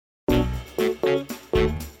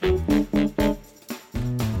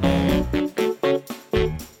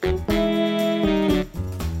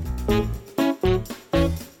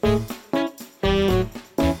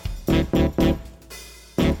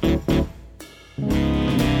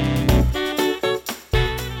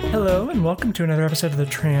Hello, and welcome to another episode of the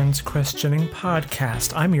Trans Questioning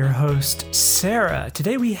Podcast. I'm your host, Sarah.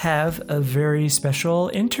 Today we have a very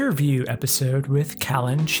special interview episode with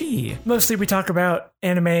Callan Chi. Mostly we talk about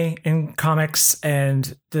anime and comics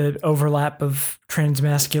and the overlap of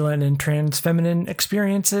trans-masculine and trans-feminine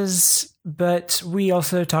experiences, but we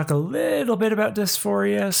also talk a little bit about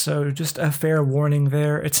dysphoria, so just a fair warning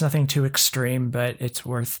there. It's nothing too extreme, but it's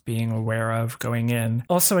worth being aware of going in.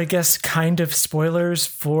 Also, I guess kind of spoilers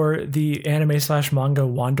for the anime/manga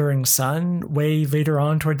Wandering Sun way later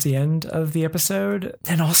on towards the end of the episode.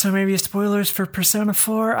 And also maybe spoilers for Persona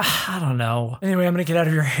 4. I don't know. Anyway, I'm going to get out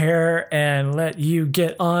of your hair and let you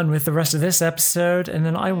get on with the rest of this episode, and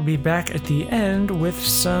then I will be back at the end with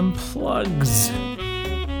some plugs.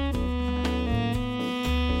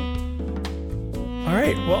 All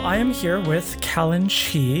right, well, I am here with Callan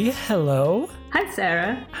Chi. Hello. Hi,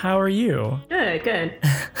 Sarah. How are you? Good.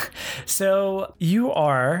 So you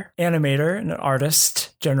are animator and an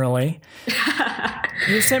artist, generally.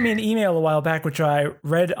 You sent me an email a while back, which I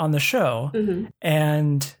read on the show,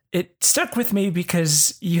 and it stuck with me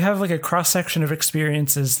because you have like a cross-section of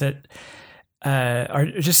experiences that are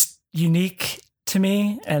just unique to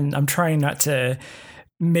me, and I'm trying not to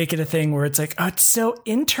make it a thing where it's like, oh, it's so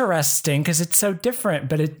interesting because it's so different,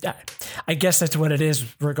 but I guess that's what it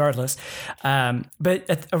is regardless.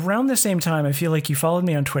 But around the same time, I feel like you followed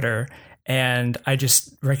me on Twitter and I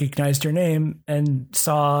just recognized your name and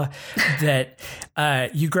saw that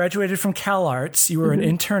you graduated from CalArts. You were an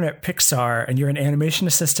intern at Pixar and you're an animation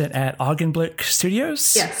assistant at Augenblick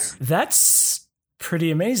Studios. Yes. That's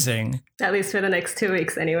pretty amazing. At least for the next 2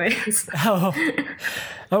 weeks anyways.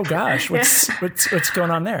 Oh gosh, what's going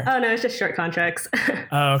on there? Oh no, it's just short contracts.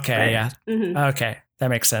 Oh, okay, Right. yeah. Okay, that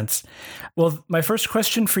makes sense. Well, my first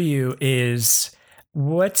question for you is,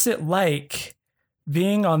 what's it like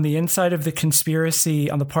being on the inside of the conspiracy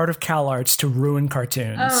on the part of CalArts to ruin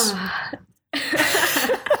cartoons?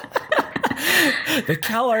 The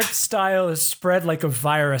CalArts style is spread like a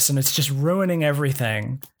virus and it's just ruining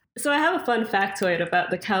everything. So I have a fun factoid about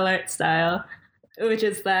the CalArts style, which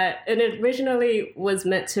is that it originally was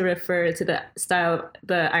meant to refer to the style,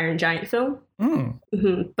 the Iron Giant film.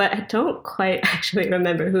 But I don't quite actually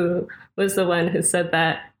remember who was the one who said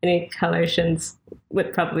that. Any CalArtians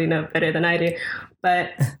would probably know better than I do.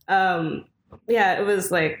 But yeah, it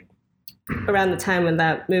was like around the time when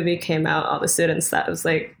that movie came out, all the students thought it was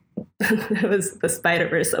like, it was the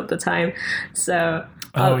Spider-Verse of the time. So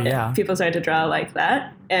people started to draw like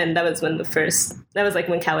that. And that was when when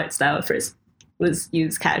CalArts style first was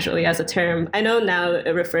used casually as a term. I know now it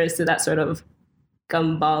refers to that sort of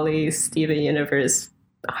Gumball-y Steven Universe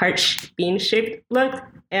heart bean-shaped look,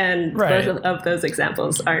 and both of those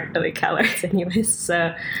examples aren't really CalArts anyways.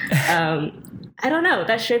 So I don't know.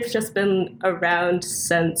 That shape's just been around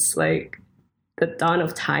since like the dawn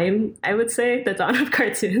of time, I would say, the dawn of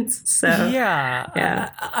cartoons. So yeah.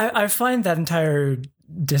 I find that entire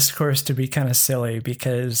discourse to be kind of silly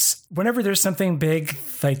because whenever there's something big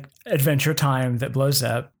like Adventure Time that blows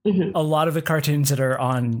up, a lot of the cartoons that are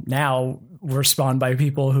on now were spawned by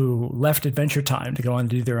people who left Adventure Time to go on and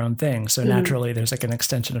do their own thing. So naturally there's like an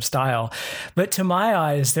extension of style. But to my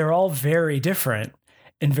eyes, they're all very different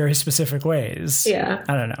in very specific ways. Yeah.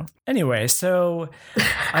 I don't know. Anyway, so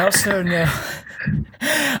I also know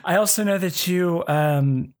that you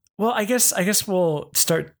well, I guess we'll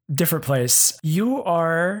start different place. You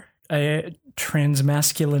are a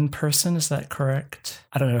transmasculine person, is that correct?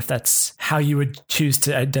 I don't know if that's how you would choose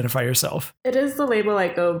to identify yourself. It is the label I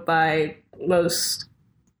go by most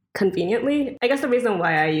conveniently. I guess the reason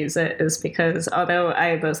why I use it is because although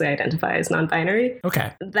I mostly identify as non-binary,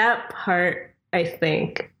 that part I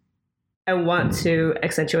think I want to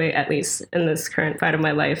accentuate, at least in this current part of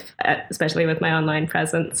my life, especially with my online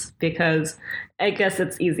presence, because I guess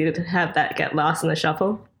it's easy to have that get lost in the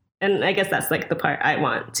shuffle. And I guess that's like the part I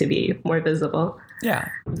want to be more visible. Yeah.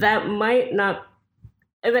 That might not,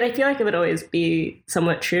 but I feel like it would always be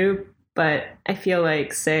somewhat true. But I feel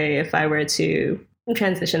like, say, if I were to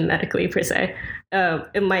transition medically per se,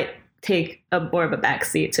 it might take more of a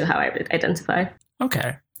backseat to how I would identify.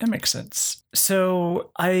 Okay. That makes sense. So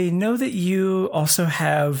I know that you also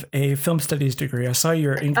have a film studies degree. I saw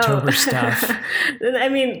your Inktober stuff. I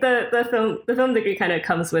mean, the film degree kind of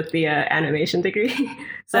comes with the animation degree.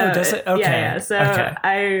 So does it? Okay. Yeah. So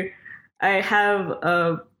I have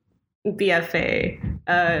a BFA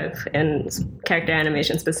in character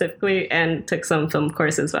animation specifically, and took some film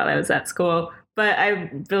courses while I was at school. But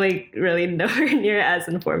I'm really, really nowhere near as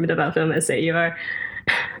informative about film as say you are.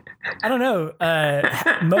 I don't know.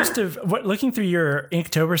 Most of looking through your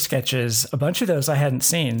Inktober sketches, a bunch of those I hadn't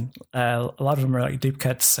seen. A lot of them are like deep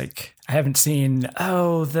cuts. Like I haven't seen.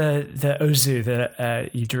 Oh, the Ozu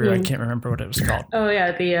that you drew. I can't remember what it was called. Oh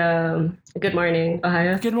yeah, the Good Morning,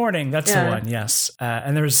 Ohio. Good Morning. That's the one. Yes.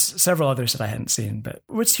 And there's several others that I hadn't seen. But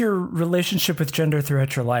what's your relationship with gender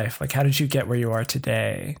throughout your life? Like, how did you get where you are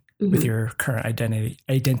today with your current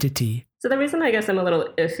identity? So the reason I guess I'm a little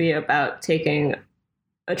iffy about taking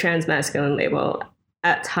a trans masculine label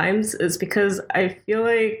at times is because I feel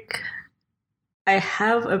like I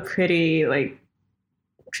have a pretty like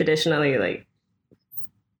traditionally like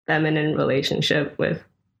feminine relationship with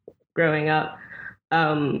growing up.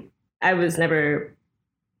 I was never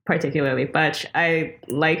particularly butch. I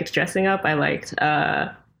liked dressing up. I liked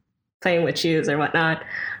playing with shoes or whatnot.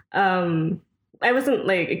 I wasn't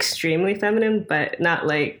like extremely feminine, but not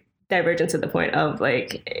like divergent to the point of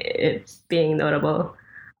like it being notable.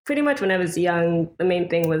 Pretty much when I was young, the main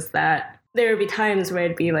thing was that there would be times where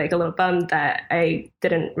I'd be like a little bummed that I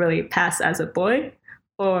didn't really pass as a boy,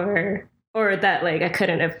 or that like I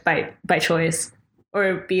couldn't have by choice,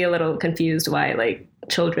 or be a little confused why like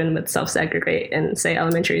children would self-segregate in say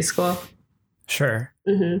elementary school. Sure.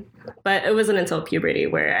 But it wasn't until puberty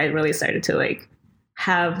where I really started to like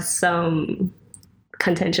have some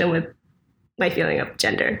contention with my feeling of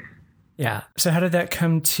gender. Yeah. So how did that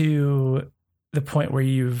come to the point where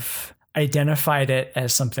you've identified it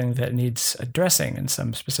as something that needs addressing in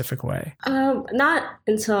some specific way? Not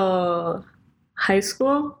until high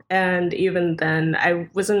school. And even then, I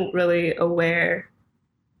wasn't really aware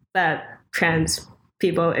that trans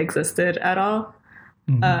people existed at all.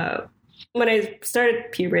 When I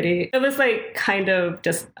started puberty, it was like kind of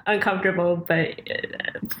just uncomfortable, but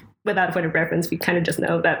without a point of reference, we kind of just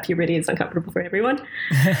know that puberty is uncomfortable for everyone.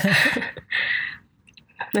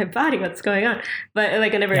 My body, what's going on? But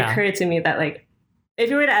like, it never occurred to me that like, if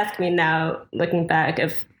you were to ask me now, looking back,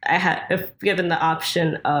 if given the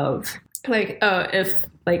option of like, oh, if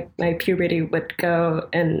like my puberty would go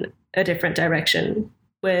in a different direction,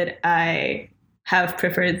 would I have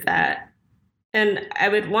preferred that? And I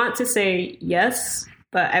would want to say yes,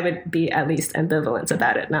 but I would be at least ambivalent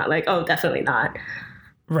about it. Not like, oh, definitely not.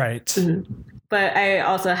 Right. But I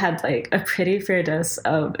also had like a pretty fair dose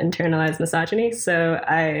of internalized misogyny. So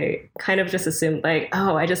I kind of just assumed like,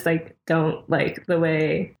 oh, I just like don't like the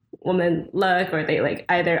way women look, or they like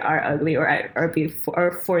either are ugly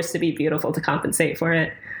or forced to be beautiful to compensate for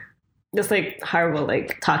it. Just like horrible,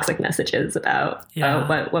 like toxic messages about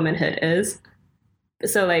what womanhood is.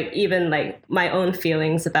 So like even like my own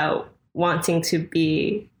feelings about wanting to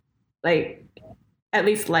be like at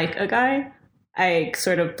least like a guy, I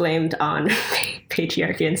sort of blamed on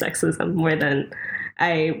patriarchy and sexism more than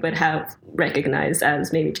I would have recognized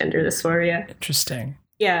as maybe gender dysphoria. Interesting.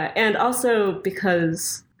 Yeah, and also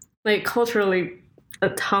because like culturally a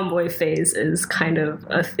tomboy phase is kind of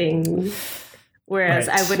a thing, whereas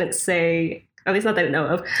I wouldn't say, at least not that I know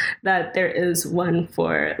of, that there is one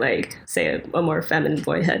for like say a more feminine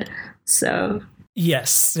boyhood. So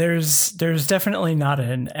yes, there's definitely not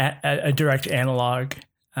a direct analog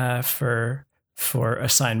for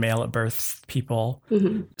assigned male at birth people.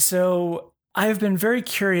 So I've been very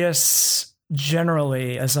curious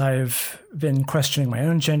generally as I've been questioning my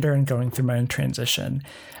own gender and going through my own transition,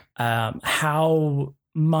 how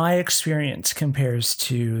my experience compares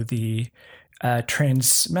to the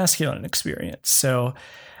trans masculine experience. So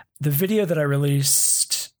the video that I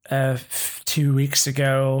released 2 weeks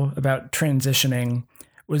ago about transitioning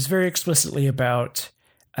was very explicitly about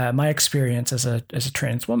my experience as a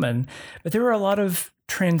trans woman, but there were a lot of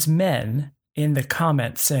trans men in the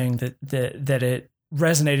comments saying that it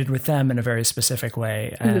resonated with them in a very specific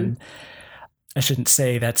way, and I shouldn't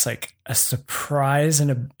say that's like a surprise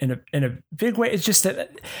in a big way. It's just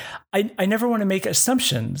that I never want to make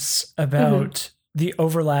assumptions about the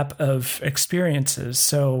overlap of experiences.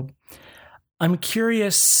 So I'm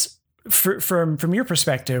curious. From your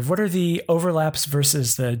perspective, what are the overlaps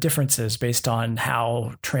versus the differences based on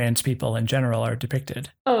how trans people in general are depicted?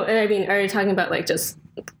 Oh, and I mean, are you talking about like just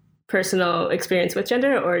personal experience with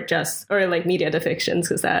gender, or like media depictions?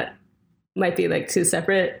 Because that might be like two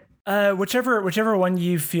separate. Whichever one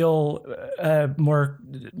you feel more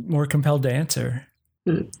compelled to answer.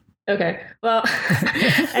 Okay. Well,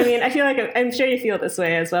 I mean, I feel like I'm sure you feel this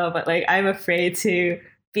way as well, but like I'm afraid to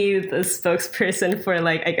be the spokesperson for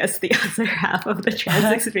like, I guess the other half of the trans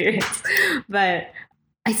experience. But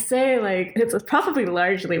I say like, it's probably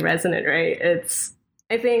largely resonant, right?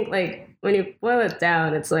 I think like when you boil it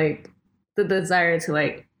down, it's like the desire to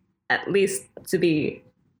like, at least to be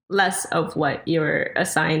less of what you're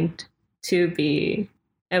assigned to be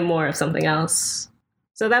and more of something else.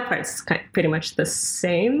 So that part's pretty much the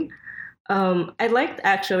same. I liked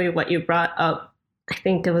actually what you brought up. I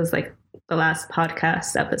think it was like the last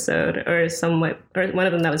podcast episode or one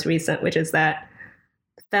of them that was recent, which is that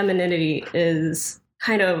femininity is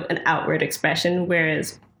kind of an outward expression,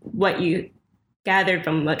 whereas what you gathered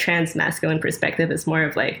from a trans masculine perspective is more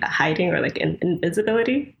of like a hiding or like an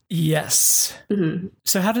invisibility. Yes. Mm-hmm.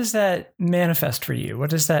 So how does that manifest for you? What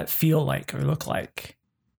does that feel like or look like?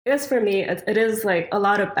 I guess for me, it is like a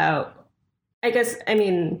lot about,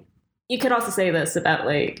 you could also say this about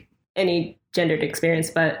like any gendered experience,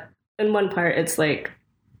 but in one part, it's like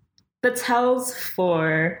the tells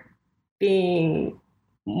for being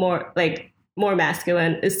more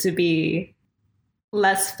masculine is to be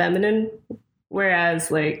less feminine, whereas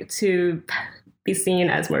like to be seen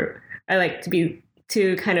as more,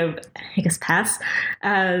 to kind of, I guess, pass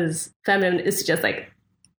as feminine is to just like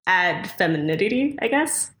add femininity, I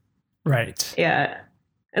guess. Right. Yeah.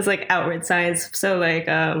 It's like outward signs. So like,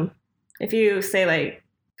 if you say like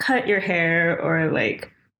cut your hair or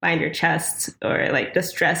like bind your chest or like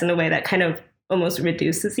just dress in a way that kind of almost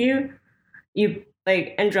reduces you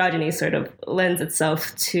like androgyny sort of lends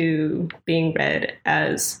itself to being read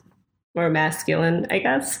as more masculine, I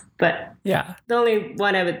guess. But yeah, the only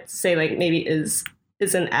one I would say like maybe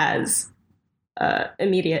isn't as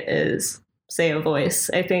immediate is say a voice.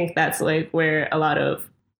 I think that's like where a lot of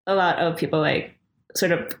people like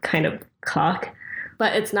sort of kind of clock,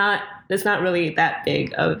 but it's not really that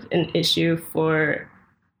big of an issue for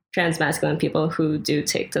trans masculine people who do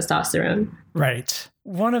take testosterone. Right.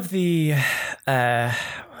 One of the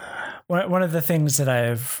things that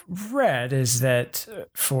I've read is that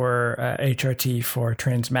for HRT for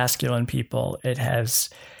trans masculine people, it has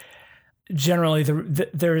generally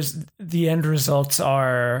the end results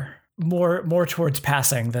are more towards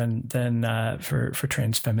passing than for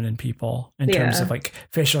trans feminine people in terms of like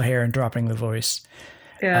facial hair and dropping the voice.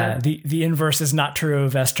 Yeah. The inverse is not true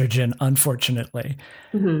of estrogen, unfortunately.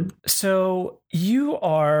 Mm-hmm. So you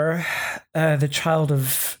are the child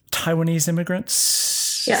of Taiwanese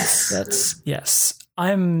immigrants. Yes. Yes.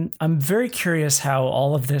 I'm very curious how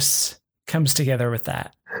all of this comes together with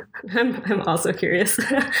that. I'm also curious.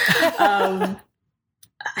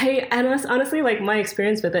 Honestly, like my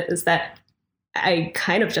experience with it is that I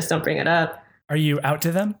kind of just don't bring it up. Are you out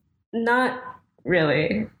to them? Not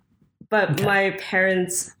really. But okay. My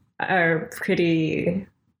parents are pretty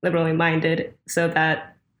liberally minded, so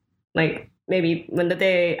that like maybe when the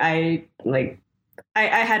day I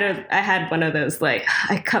had one of those like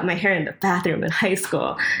I cut my hair in the bathroom in high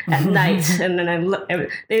school at night, and then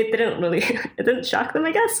it didn't shock them,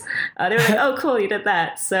 I guess. They were like, oh cool, you did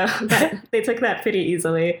that, so they took that pretty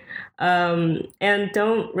easily, and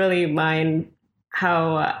don't really mind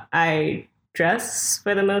how I dress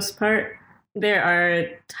for the most part. There are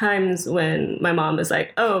times when my mom is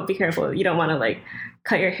like, oh, be careful. You don't want to like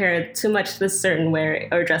cut your hair too much this certain way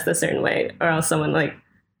or dress this certain way, or else someone like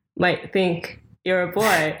might think you're a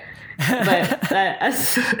boy. But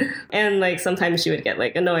and like sometimes she would get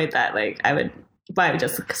like annoyed that like I would buy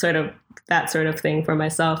just sort of that sort of thing for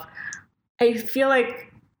myself. I feel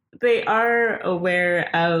like they are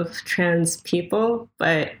aware of trans people,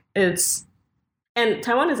 but and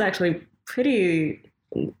Taiwan is actually pretty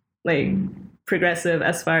like progressive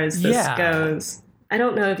as far as this goes. I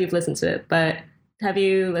don't know if you've listened to it, but have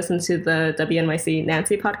you listened to the WNYC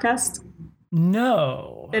Nancy podcast?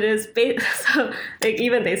 No. It is so like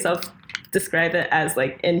even they self-describe it as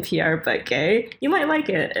like NPR but gay. You might like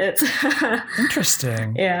it. It's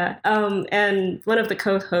interesting. Yeah. And one of the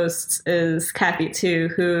co-hosts is Kathy Tu,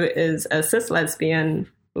 who is a cis lesbian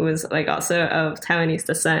who is like also of Taiwanese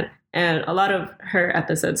descent, and a lot of her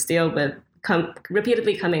episodes deal with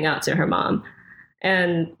repeatedly coming out to her mom.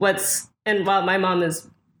 And while my mom is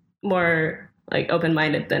more like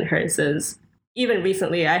open-minded than hers is, even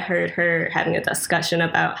recently I heard her having a discussion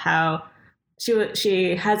about how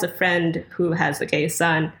she has a friend who has a gay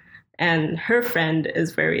son, and her friend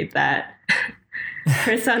is worried that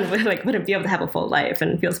her son wouldn't be able to have a full life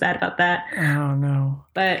and feels bad about that. Oh no.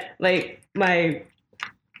 But like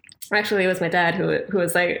Actually, it was my dad who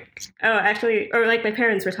was like, oh, actually, or like my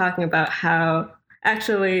parents were talking about how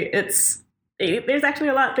actually there's actually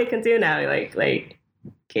a lot they can do now. Like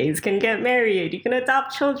gays can get married, you can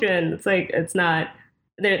adopt children. It's like, it's not,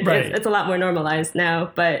 right. It's a lot more normalized now,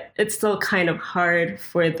 but it's still kind of hard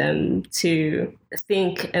for them to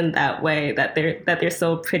think in that way, that they're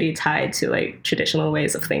still pretty tied to like traditional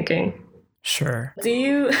ways of thinking. Sure.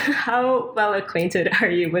 How well acquainted are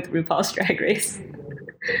you with RuPaul's Drag Race?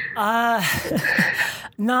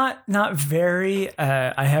 Not very.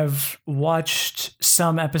 I have watched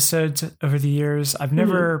some episodes over the years. I've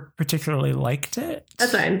never particularly liked it.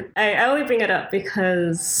 That's fine. I only bring it up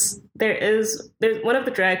because there's one of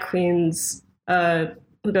the drag queens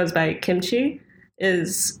who goes by Kimchi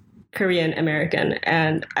is Korean American,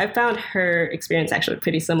 and I found her experience actually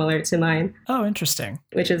pretty similar to mine. Oh, interesting.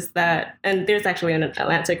 Which is that, and there's actually an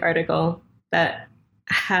Atlantic article that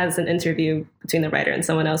has an interview between the writer and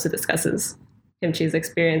someone else who discusses Kimchi's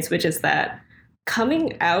experience, which is that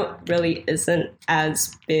coming out really isn't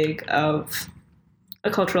as big of a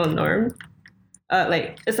cultural norm.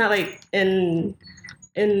 Like it's not like in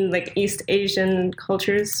like East Asian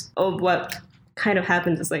cultures. What kind of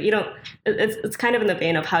happens is like it's kind of in the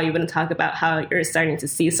vein of how you wouldn't talk about how you're starting to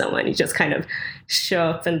see someone. You just kind of show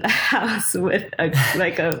up in the house with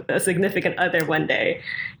a significant other one day,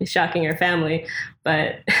 shocking your family.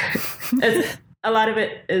 But a lot of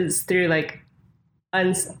it is through like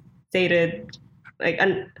unstated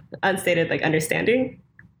understanding.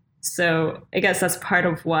 So I guess that's part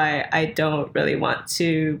of why I don't really want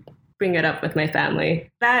to bring it up with my family.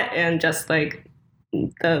 That and just like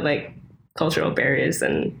the like cultural barriers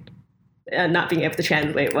and not being able to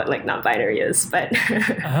translate what like non-binary is. But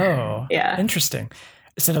oh, yeah, interesting.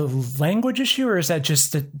 Is it a language issue, or is that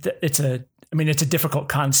just it's a difficult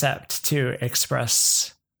concept to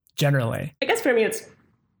express generally? I guess for me it's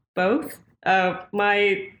both.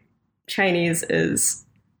 My Chinese is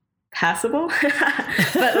passable,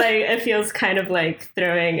 but like it feels kind of like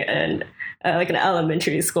throwing an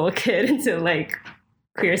elementary school kid into like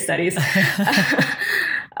queer studies.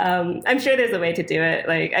 I'm sure there's a way to do it.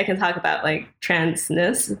 Like I can talk about like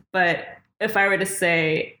transness, but if I were to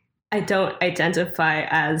say I don't identify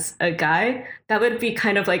as a guy, that would be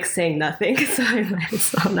kind of like saying nothing. So I might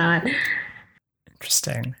as well not.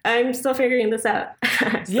 Interesting. I'm still figuring this out.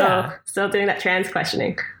 Still doing that trans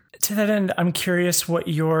questioning. To that end, I'm curious what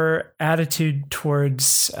your attitude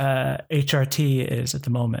towards HRT is at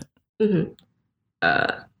the moment. Mm-hmm.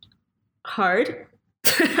 Hard.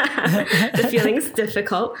 The feeling's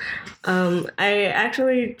difficult. I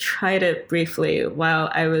actually tried it briefly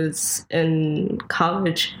while I was in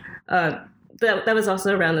college. That was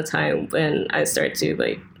also around the time when I started to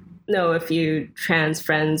like know a few trans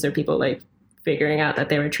friends or people like figuring out that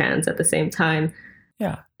they were trans at the same time.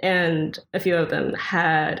 Yeah. And a few of them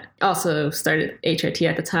had also started HRT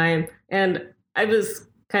at the time. And I was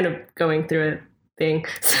kind of going through a thing.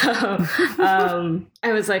 So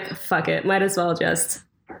I was like, fuck it. Might as well just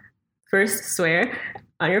first swear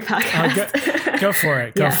on your podcast. Go for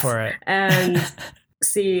it. Go for it. And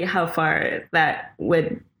see how far that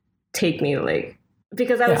would take me. Like,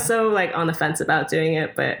 because I was so like on the fence about doing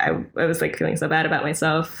it, but I was like feeling so bad about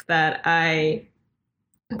myself that I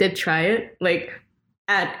did try it like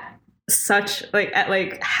at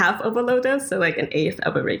half of a low dose, so like an eighth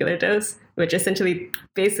of a regular dose, which essentially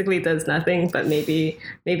basically does nothing, but maybe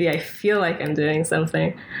I feel like I'm doing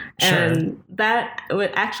something. Sure. And that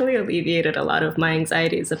actually alleviated a lot of my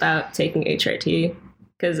anxieties about taking HRT,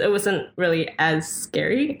 because it wasn't really as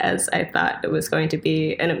scary as I thought it was going to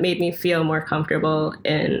be. And it made me feel more comfortable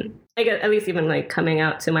in, I guess, at least even like coming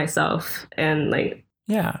out to myself and like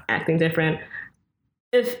acting different.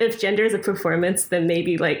 If gender is a performance, then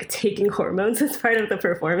maybe like taking hormones is part of the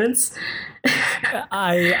performance.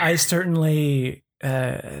 I certainly,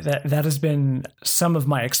 that has been some of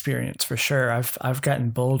my experience for sure. I've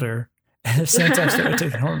gotten bolder since I started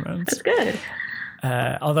taking hormones. That's good.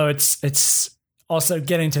 Although it's also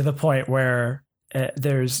getting to the point where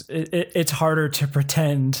it's harder to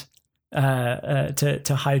pretend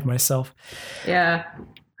to hide myself. Yeah.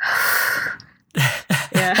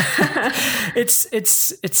 Yeah.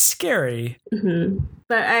 it's scary. Mm-hmm.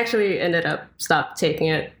 But I actually ended up stopped taking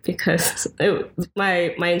it because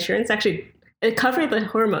my insurance actually, it covered the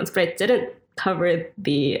hormones, but it didn't cover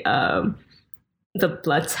the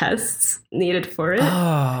blood tests needed for it.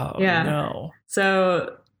 Oh, yeah. No.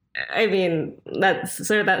 So I mean,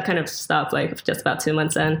 that kind of stopped like just about 2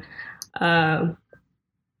 months in.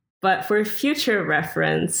 But for future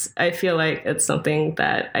reference, I feel like it's something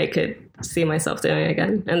that I could see myself doing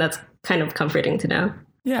again. And that's kind of comforting to know.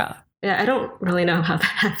 Yeah. Yeah, I don't really know how that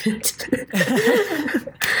happened.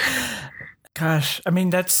 Gosh, I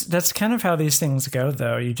mean, that's kind of how these things go,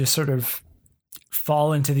 though. You just sort of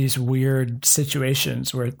fall into these weird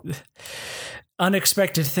situations where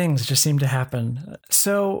unexpected things just seem to happen.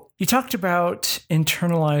 So you talked about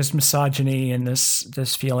internalized misogyny and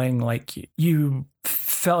this feeling like you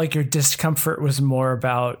felt like your discomfort was more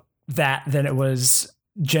about that than it was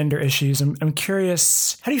gender issues. I'm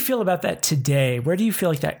curious, how do you feel about that today? Where do you feel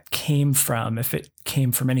like that came from, if it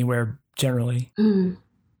came from anywhere generally?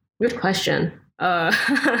 Good question. It's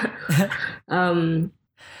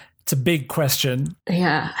a big question.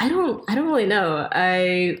 Yeah, I don't really know.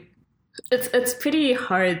 It's pretty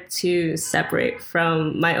hard to separate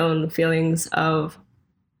from my own feelings of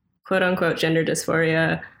quote unquote gender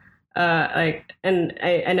dysphoria. And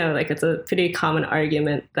I know like it's a pretty common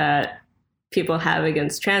argument that people have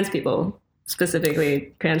against trans people,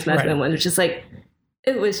 specifically trans masculine ones, which is like,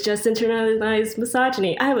 it was just internalized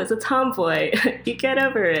misogyny. I was a tomboy. You get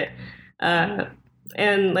over it.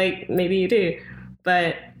 And like, maybe you do.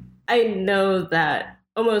 But I know that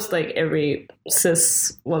almost like every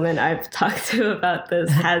cis woman I've talked to about this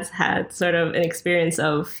has had sort of an experience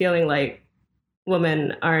of feeling like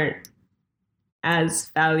women aren't as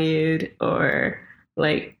valued, or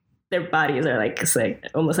like their bodies are like, it's like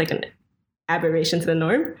almost like an aberration to the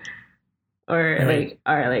norm, or like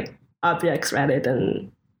are like objects rather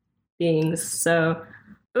than beings. So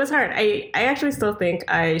it was hard. I actually still think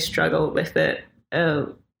I struggle with it a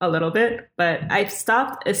little bit, but I've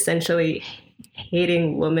stopped essentially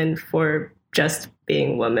hating women for just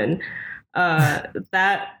being women.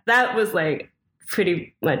 That was like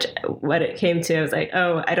pretty much what it came to. I was like,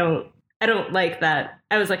 oh, I don't like that.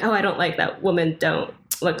 I was like, oh, I don't like that women don't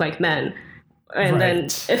look like men. And then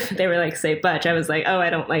if they were like, say, butch, I was like, oh, I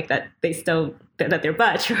don't like that that they're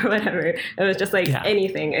butch or whatever. It was just like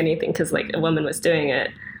anything, because like a woman was doing it.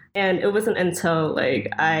 And it wasn't until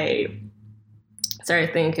like I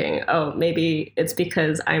started thinking, oh, maybe it's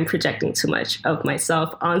because I'm projecting too much of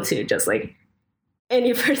myself onto just like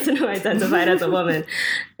any person who identified as a woman.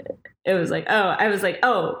 It was like, oh, I was like,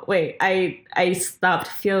 oh, wait, I stopped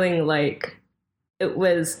feeling like it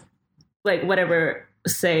was like whatever,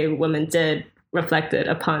 say, women did reflected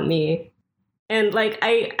upon me. And like,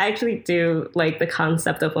 I actually do like the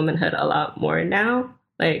concept of womanhood a lot more now.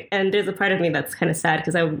 Like, and there's a part of me that's kind of sad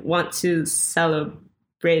because I want to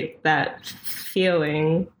celebrate that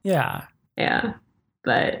feeling. Yeah. Yeah.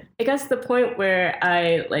 But I guess the point where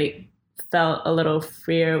I like felt a little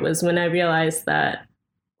freer was when I realized that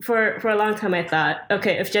for a long time I thought,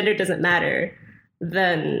 okay, if gender doesn't matter,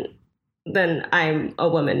 then I'm a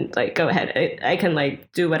woman. Like, go ahead. I can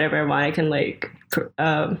like do whatever I want. I can like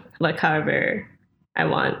however I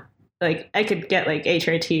want. Like, I could get like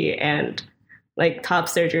HRT and like top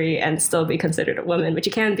surgery and still be considered a woman, which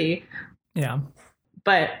you can be. Yeah.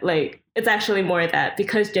 But like, it's actually more that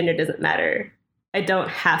because gender doesn't matter, I don't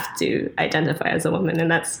have to identify as a woman, and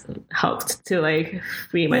that's helped to like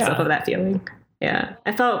free myself of that feeling. Yeah,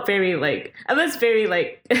 I felt very like, I was very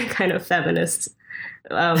like kind of feminist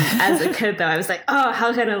as a kid though. I was like, oh,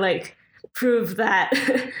 how can I like prove that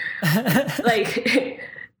like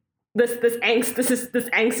this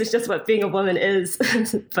angst is just what being a woman is.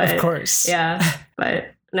 But of course. Yeah.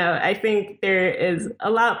 But no, I think there is a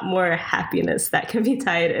lot more happiness that can be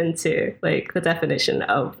tied into like the definition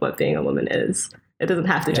of what being a woman is. It doesn't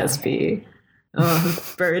have to just be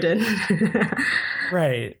burden.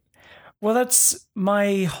 Right. Well, that's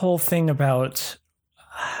my whole thing about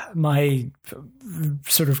my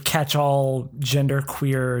sort of catch-all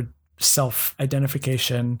genderqueer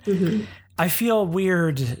self-identification. Mm-hmm. I feel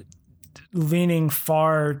weird leaning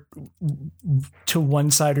far to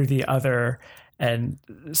one side or the other, and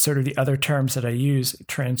sort of the other terms that I use,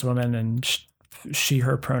 trans woman and she,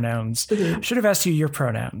 her pronouns. Mm-hmm. Should have asked you your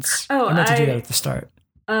pronouns. Oh, I meant to do that at the start.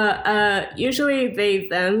 Usually they,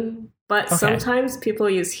 them, but sometimes people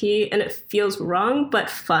use he, and it feels wrong, but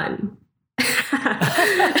fun. if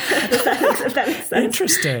that makes sense.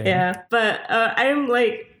 Interesting. Yeah, but I'm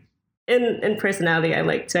like, in personality, I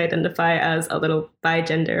like to identify as a little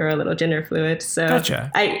bigender or a little gender fluid. So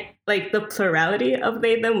gotcha. I like the plurality of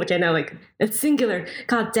they, them, which I know like it's singular.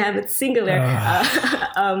 God damn, it's singular.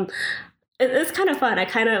 It's kind of fun. I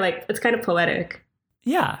kind of like, it's kind of poetic.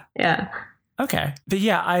 Yeah. Yeah. Okay. But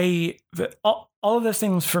yeah, all of those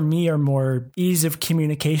things for me are more ease of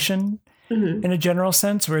communication. Mm-hmm. In a general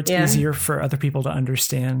sense, where it's easier for other people to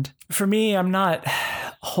understand. For me, I'm not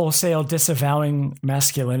wholesale disavowing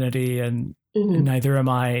masculinity, and neither am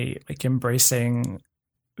I like embracing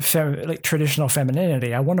like traditional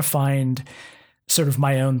femininity. I want to find sort of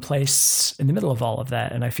my own place in the middle of all of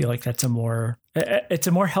that, and I feel like it's a more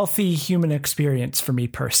healthy human experience for me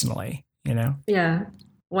personally. You know? Yeah.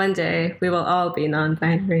 One day we will all be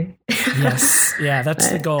non-binary. Yes. Yeah, that's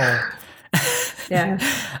the goal. Yeah.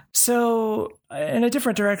 So, in a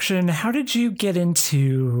different direction, how did you get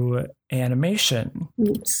into animation?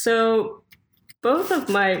 So, both of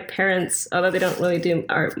my parents, although they don't really do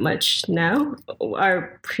art much now,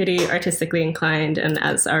 are pretty artistically inclined, and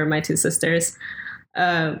as are my two sisters.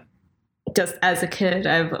 Just as a kid,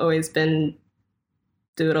 I've always been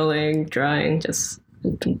doodling, drawing, just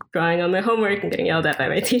drawing on my homework and getting yelled at by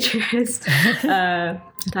my teachers. I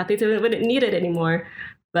thought they wouldn't need it anymore,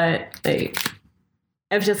 but like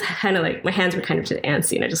I was just kind of like, my hands were kind of just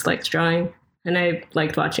antsy, and I just liked drawing, and I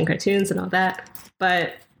liked watching cartoons and all that.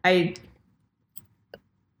 But I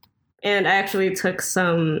actually took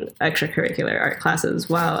some extracurricular art classes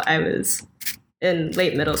while I was in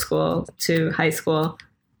late middle school to high school.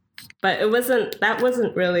 But that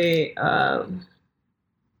wasn't really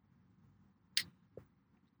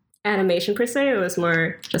animation per se. It was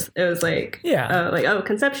more just, it was like,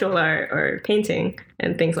 conceptual art or painting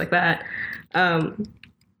and things like that.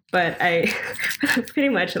 But I pretty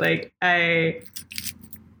much like, I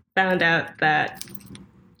found out that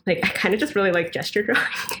like I kind of just really like gesture drawing,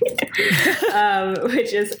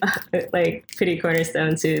 which is like pretty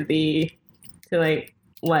cornerstone to like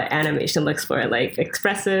what animation looks for, like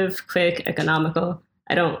expressive, quick, economical.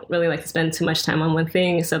 I don't really like to spend too much time on one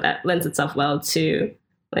thing, so that lends itself well to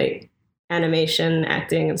like animation,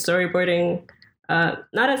 acting, and storyboarding.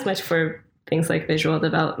 Not as much for things like visual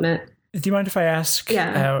development. Do you mind if I ask?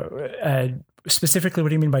 Yeah. Specifically, what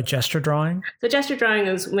do you mean by gesture drawing? So gesture drawing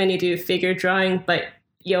is when you do figure drawing, but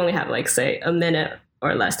you only have like, say, a minute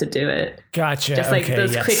or less to do it. Gotcha. Just like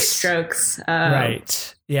those quick strokes.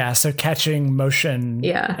 Right. Yeah. So catching motion.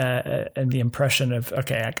 Yeah. And the impression of,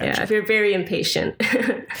 okay, I gotcha. Yeah. If you're very impatient,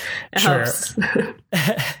 it helps.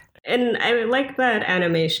 And I like that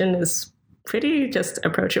animation is pretty just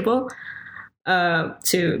approachable,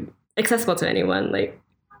 accessible to anyone. Like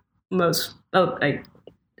it's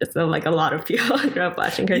like a lot of people grew up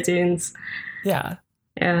watching cartoons. Yeah.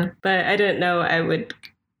 Yeah. But I didn't know I would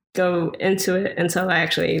go into it until I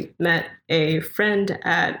actually met a friend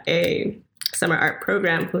at a summer art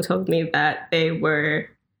program who told me that they were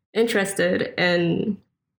interested in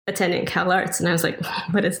attending CalArts. And I was like,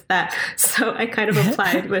 what is that? So I kind of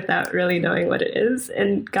applied without really knowing what it is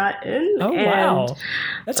and got in. Oh, wow.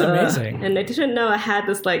 That's amazing. And I didn't know I had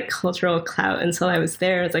this like cultural clout until I was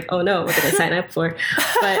there. It's like, oh no, what did I sign up for?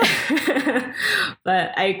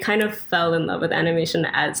 But I kind of fell in love with animation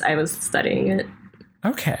as I was studying it.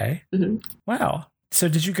 Okay. Mm-hmm. Wow. So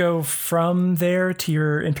did you go from there to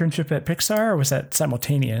your internship at Pixar, or was that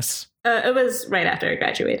simultaneous? It was right after I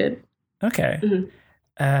graduated. Okay. Mm-hmm.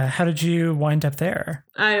 How did you wind up there?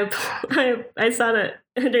 I saw that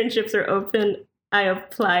internships are open. I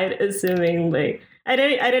applied assuming like I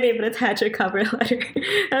didn't even attach a cover letter.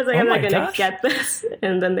 I was like, I'm not gonna get this.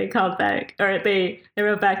 And then they called back, or they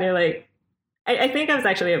wrote back. They're like, I think I was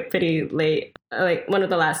actually a pretty late, like one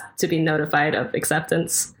of the last to be notified of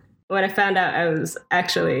acceptance. When I found out, I was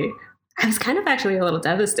kind of actually a little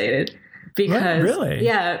devastated because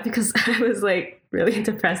because I was like really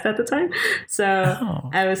depressed at the time. So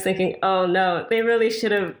I was thinking, oh no, they really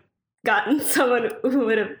should have gotten someone who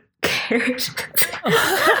would have cared.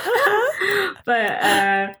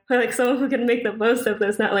 But like someone who can make the most of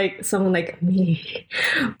this, not like someone like me.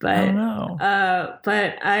 But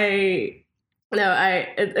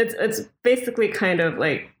it's basically kind of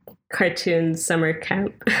like cartoon summer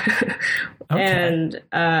camp. Okay. And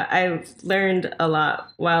I learned a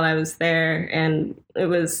lot while I was there, and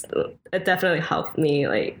it definitely helped me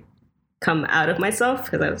like come out of myself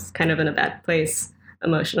because I was kind of in a bad place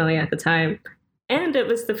emotionally at the time. And it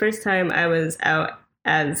was the first time I was out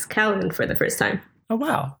as Callan for the first time. Oh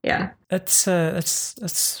wow. Yeah. That's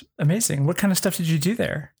amazing. What kind of stuff did you do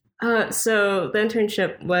there? So the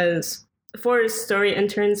internship was for story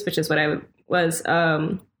interns, which is what I was.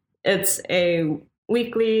 It's a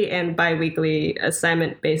weekly and bi-weekly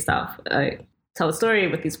assignment based off tell a story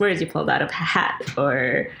with these words you pulled out of a hat,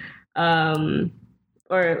 or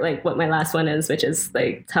like what my last one is, which is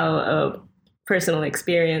like tell a personal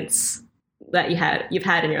experience that you've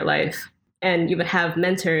had in your life, and you would have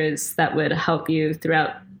mentors that would help you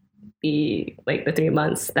throughout the 3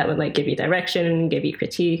 months that would like give you direction, give you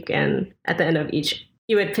critique, and at the end of each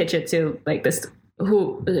you would pitch it to like this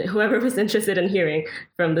whoever was interested in hearing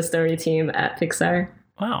from the story team at Pixar.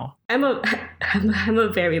 Wow. I'm a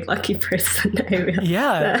very lucky person.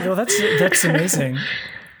 Yeah, well, that's amazing.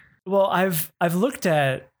 Well, I've looked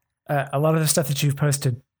at a lot of the stuff that you've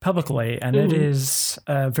posted publicly, and it is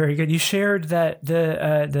very good. You shared that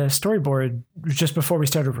the storyboard just before we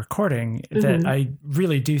started recording that I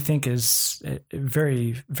really do think is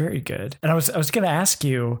very, very good. And I was going to ask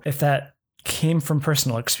you if that came from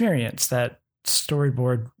personal experience, that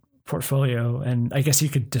storyboard portfolio, and I guess you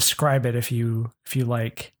could describe it if you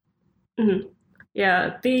like. Mm-hmm.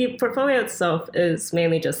 Yeah, the portfolio itself is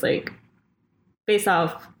mainly just like based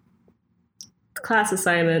off class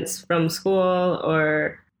assignments from school,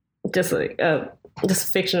 or just like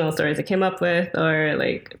just fictional stories I came up with, or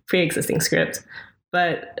like pre-existing script.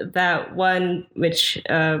 but that one, which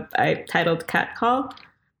I titled Cat Call,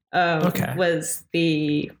 was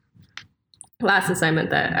the last assignment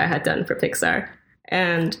that I had done for Pixar.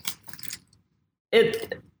 And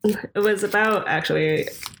it was about actually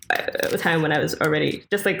a time when I was already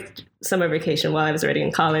just like summer vacation while I was already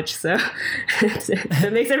in college. So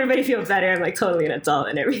it makes everybody feel better. I'm like totally an adult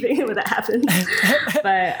and everything when that happens.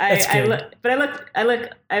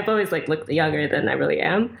 I've always like looked younger than I really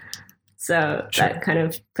am. So that kind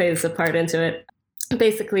of plays a part into it.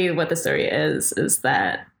 Basically what the story is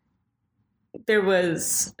that there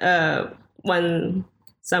was one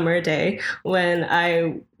summer day when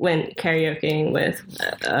I went karaokeing with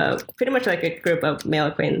pretty much like a group of male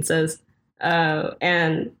acquaintances.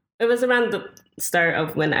 And it was around the start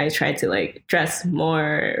of when I tried to like dress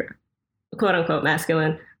more quote unquote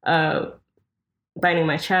masculine, binding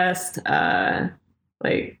my chest,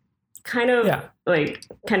 like kind of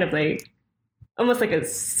almost like a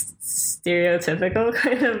stereotypical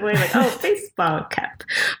kind of way, like, oh, baseball cap.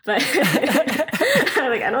 But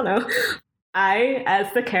like, I don't know. I,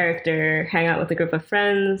 as the character, hang out with a group of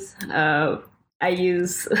friends. I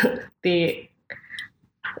use the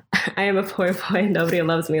I am a poor boy, nobody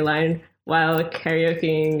loves me line while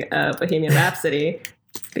karaokeing Bohemian Rhapsody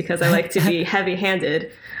because I like to be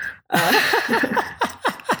heavy-handed.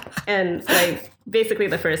 And like basically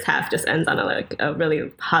the first half just ends on a really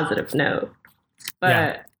positive note.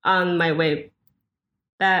 But on my way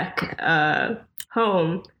back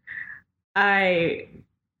home, I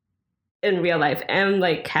in real life am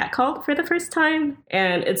like catcalled for the first time,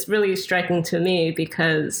 and it's really striking to me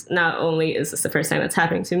because not only is this the first time that's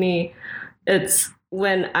happening to me, it's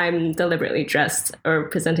when I'm deliberately dressed or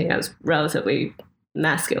presenting as relatively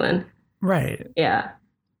masculine. Right. Yeah.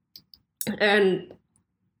 And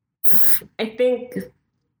I think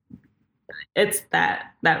it's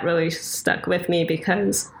that really stuck with me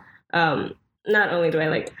because not only do I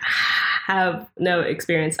like have no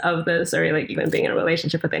experience of this or like even being in a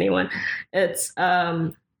relationship with anyone, it's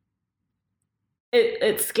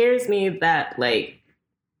it scares me that like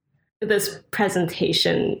this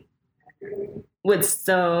presentation would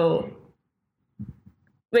still,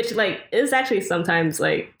 which like is actually sometimes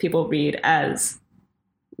like people read as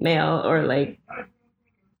male or like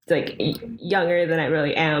younger than I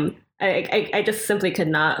really am. I just simply could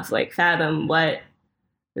not like fathom what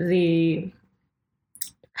I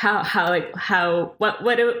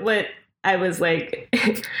was like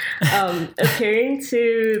appearing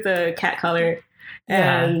to the cat caller,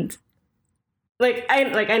 and like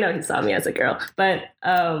I know he saw me as a girl, but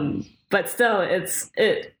still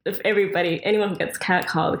if anyone who gets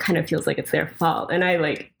catcalled, it kind of feels like it's their fault, and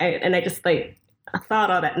I just like I thought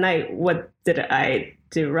all that night, what did I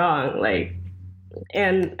do wrong? Like,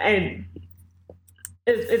 and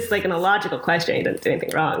it's like an illogical question. You didn't do anything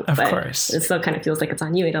wrong, of course. It still kind of feels like it's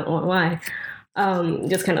on you. I don't know why.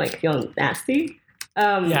 Just kind of like feeling nasty.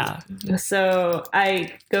 So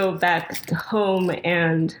I go back home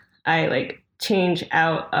and I like change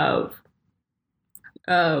out of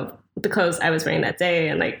the clothes I was wearing that day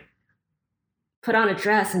and like put on a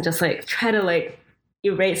dress and just like try to like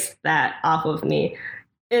erase that off of me.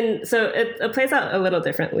 And so it plays out a little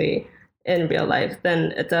differently in real life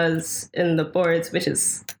than it does in the boards, which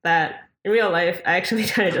is that in real life, I actually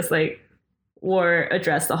kind of just like wore a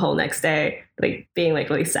dress the whole next day, like being like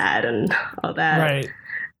really sad and all that. Right.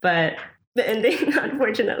 But the ending,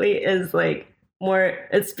 unfortunately, is like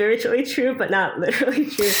it's spiritually true, but not literally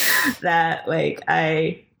true. That like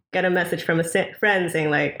I get a message from a friend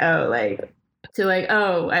saying like, oh, like to like,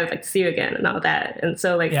 oh, I would like to see you again and all that. And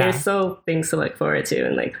so like there's still things to look forward to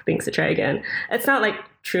and like things to try again. It's not like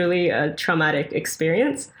truly a traumatic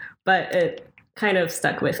experience, but it kind of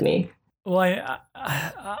stuck with me. Well,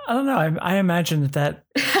 I don't know. I imagine that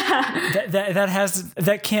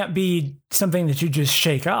can't be something that you just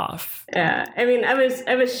shake off. Yeah, I mean, I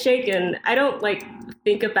was shaken. I don't like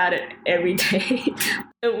think about it every day.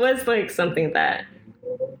 It was like something that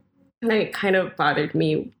like kind of bothered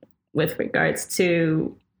me with regards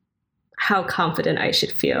to how confident I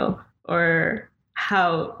should feel, or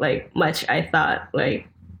how like much I thought like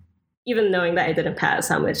even knowing that I didn't pass,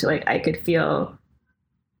 how much like I could feel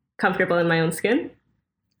comfortable in my own skin.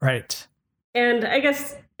 Right. And I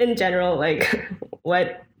guess in general, like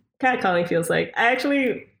what catcalling feels like. I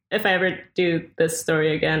actually, if I ever do this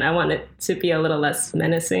story again, I want it to be a little less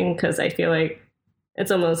menacing because I feel like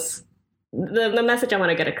it's almost the message I want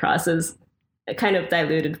to get across is kind of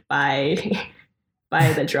diluted by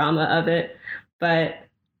the drama of it. But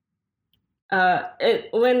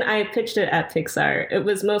when I pitched it at Pixar, it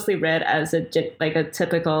was mostly read as a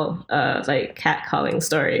typical like catcalling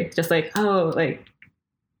story, just like, oh, like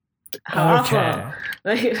how awful.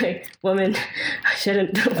 Like women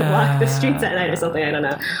shouldn't walk the streets at night or something. I don't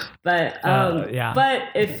know, but but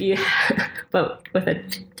if you, but with a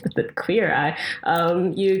queer eye,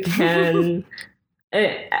 you can.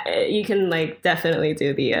 You can like definitely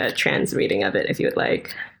do the trans reading of it if you would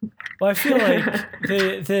like. Well, I feel like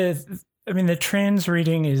the trans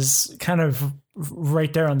reading is kind of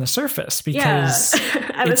right there on the surface because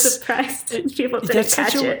I was surprised people didn't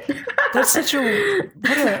catch it. That's such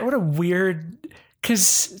what a weird,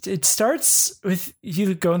 because it starts with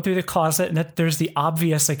you going through the closet and that there's the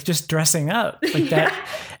obvious like just dressing up like that,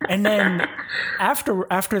 and then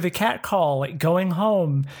after the cat call, like going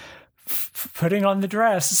home, putting on the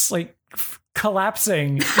dress, like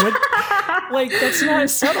collapsing. Like that's not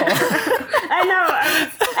subtle. I know.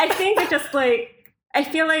 I think it just like I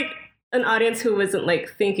feel like an audience who wasn't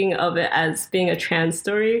like thinking of it as being a trans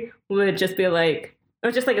story would just be like,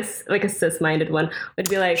 or just like a cis-minded one would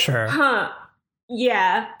be like, sure,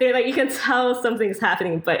 yeah. They're like, you can tell something's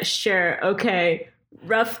happening, but sure, okay.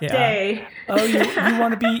 Rough day. Oh,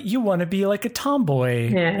 you want to be like a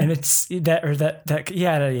tomboy, and it's that.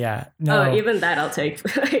 No, even that I'll take.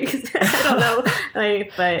 Like, I don't know,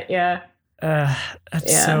 like, but yeah.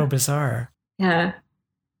 That's so bizarre. Yeah,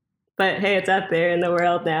 but hey, it's out there in the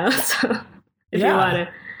world now. So if you want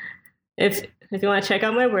to check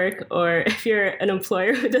out my work, or if you're an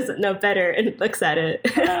employer who doesn't know better and looks at it,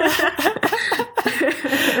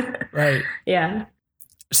 right? Yeah.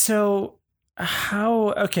 So.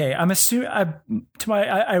 I'm assuming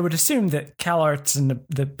I would assume that CalArts and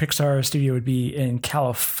the Pixar studio would be in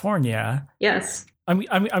California. Yes.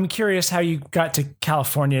 I'm curious how you got to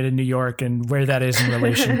California to New York and where that is in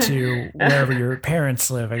relation to wherever your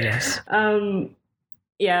parents live, I guess.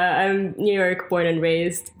 Yeah, I'm New York born and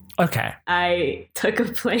raised. Okay. I took a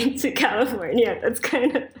plane to California. That's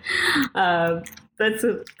kind of that's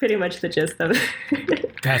pretty much the gist of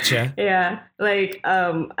it. Gotcha. Yeah. Like,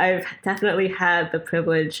 I've definitely had the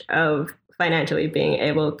privilege of financially being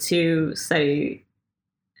able to study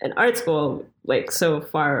an art school, like, so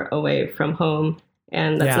far away from home.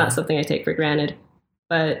 And that's not something I take for granted.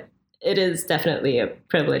 But it is definitely a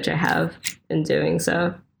privilege I have in doing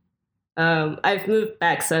so. I've moved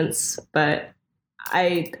back since, but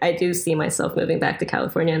I do see myself moving back to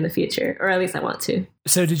California in the future, or at least I want to.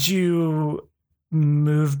 So did you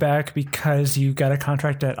move back because you got a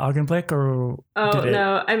contract at Augenblick, or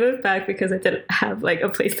no, I moved back because I didn't have like a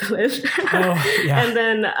place to live. And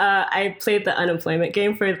then I played the unemployment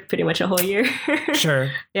game for pretty much a whole year.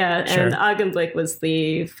 Sure. And Augenblick was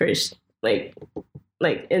the first like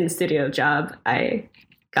in studio job I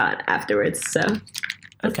got afterwards, so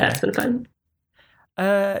that's been fun.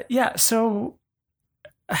 So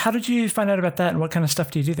how did you find out about that, and what kind of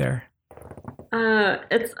stuff do you do there?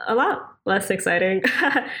 It's a lot less exciting.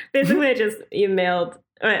 Basically, I just emailed,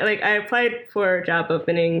 like, I applied for job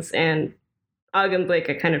openings, and Augenblick,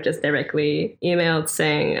 I kind of just directly emailed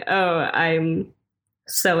saying, "Oh, I'm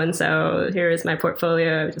so-and-so. Here is my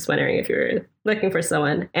portfolio. I'm just wondering if you're looking for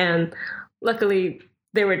someone." And luckily,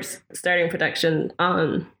 they were just starting production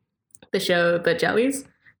on the show The Jellies,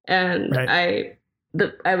 and I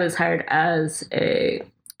was hired as a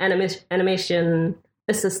animation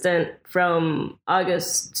assistant from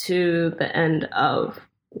August to the end of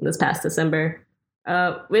this past December,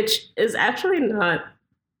 which is actually not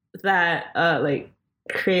that like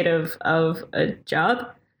creative of a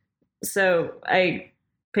job. So I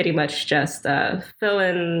pretty much just fill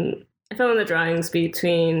in the drawings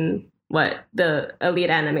between what the lead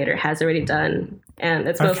animator has already done, and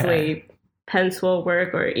it's mostly pencil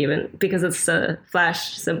work, or even because it's a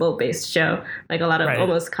flash symbol based show, like a lot of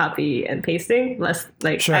almost copy and pasting, less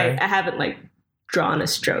like I haven't like drawn a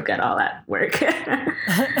stroke at all at work.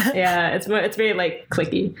 It's very like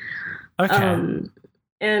clicky.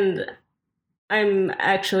 And I'm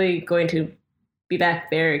actually going to be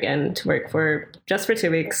back there again to work for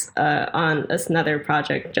 2 weeks on another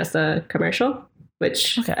project, just a commercial,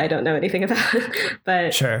 which I don't know anything about.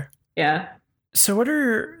 But so what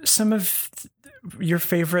are some of your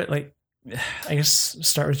favorite, like, I guess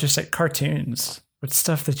start with just like cartoons? What's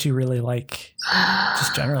stuff that you really like,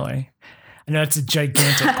 just generally? I know it's a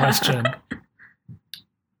gigantic question.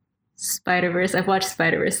 Spider-Verse. I've watched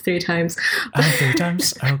Spider-Verse 3 times. 3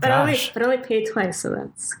 times? Oh, gosh. But only paid twice, so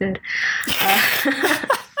that's good.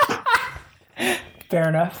 Fair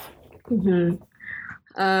enough. Mm-hmm.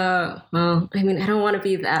 Well, I mean, I don't want to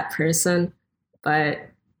be that person, but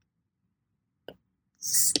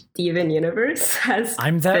Steven Universe has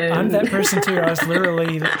I'm that person too. I was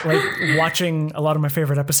literally like watching a lot of my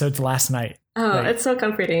favorite episodes last night. Oh, it's so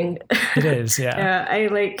comforting. It is, yeah. I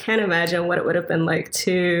like can't imagine what it would have been like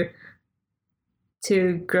to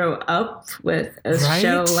to grow up with a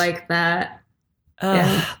show like that.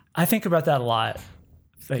 I think about that a lot.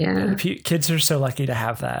 Like, kids are so lucky to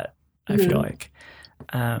have that, I feel like.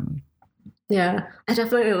 Yeah, I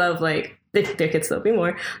definitely love, like, there could still be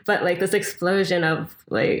more, but like this explosion of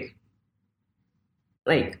like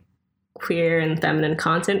queer and feminine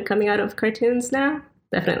content coming out of cartoons now.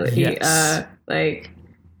 Definitely. Yes. Like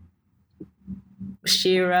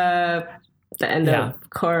She-Ra, the end of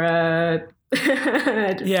Korra,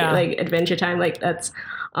 like Adventure Time, like that's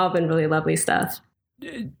all been really lovely stuff.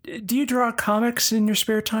 Do you draw comics in your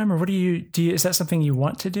spare time, or what do you is that something you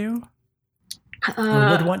want to do? Or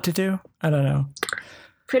would want to do? I don't know.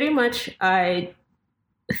 Pretty much I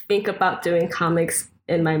think about doing comics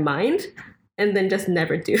in my mind and then just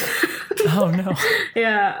never do. Oh no.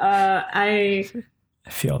 Yeah, I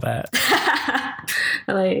feel that.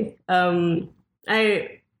 Like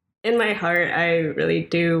I in my heart I really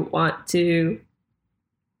do want to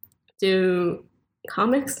do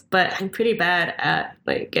comics, but I'm pretty bad at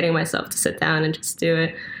like getting myself to sit down and just do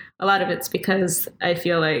it. A lot of it's because I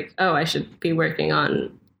feel like, oh, I should be working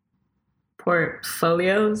on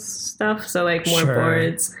portfolios stuff. So like more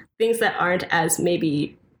boards, things that aren't as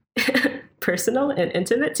maybe personal and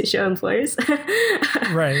intimate to show employers.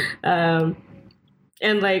 Right. And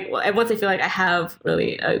like, once I feel like I have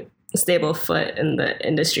really a stable foot in the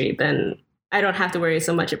industry, then I don't have to worry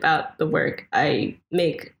so much about the work I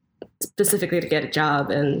make specifically to get a job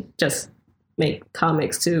and just make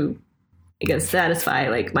comics to, I guess, satisfy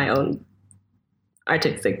like my own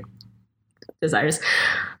artistic desires.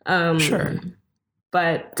 Sure.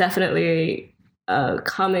 But definitely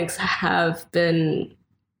comics have been,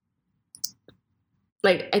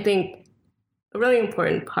 like, I think a really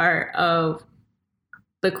important part of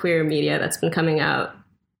the queer media that's been coming out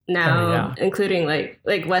now, including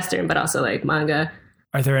like Western, but also like manga.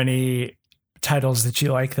 Are there any titles that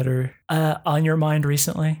you like that are on your mind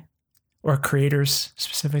recently, or creators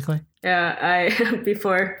specifically? Yeah, I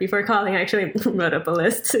before calling, I actually wrote up a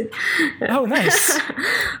list. Oh, nice.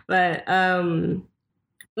 But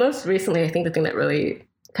most recently, I think the thing that really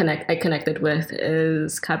I connected with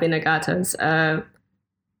is Kabi Nagata's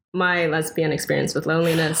My Lesbian Experience with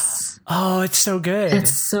Loneliness. Oh, it's so good.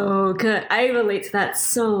 It's so good. I relate to that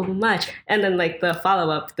so much. And then like the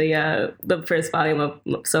follow-up, the first volume of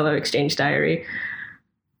Solo Exchange Diary.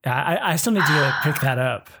 Yeah, I still need to pick that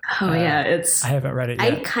up. Oh, yeah. I haven't read it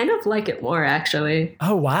yet. I kind of like it more, actually.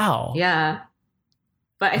 Oh, wow. Yeah.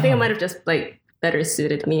 But I think it might have just like better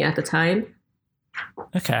suited me at the time.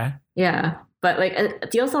 Okay. Yeah. But like it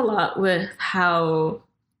deals a lot with how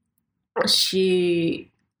she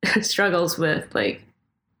struggles with like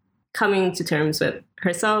coming to terms with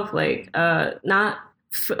herself, like not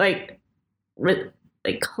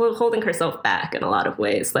holding herself back in a lot of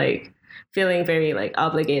ways, like feeling very like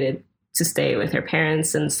obligated to stay with her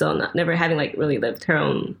parents and still never having like really lived her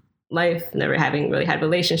own life, never having really had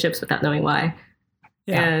relationships without knowing why.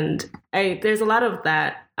 Yeah. And there's a lot of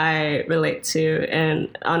that I relate to,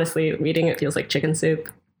 and honestly reading it feels like chicken soup,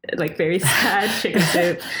 like very sad chicken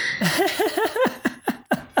soup.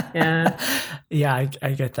 Yeah. Yeah,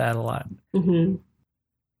 I get that a lot. Mm-hmm.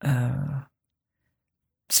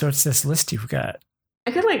 So it's this list you've got.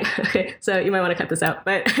 I could okay, so you might want to cut this out,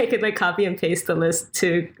 but I could like copy and paste the list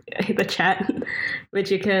to the chat, which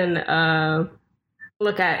you can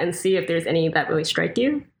look at and see if there's any that really strike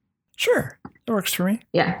you. Sure, that works for me.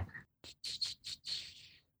 Yeah.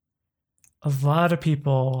 A lot of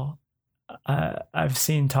people I've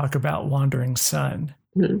seen talk about Wandering Sun.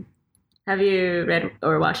 Mm-hmm. Have you read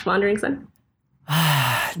or watched Wandering Sun?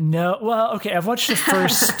 No. Well, okay. I've watched the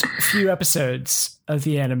first few episodes of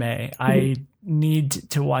the anime. Mm-hmm. I need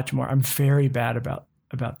to watch more. I'm very bad about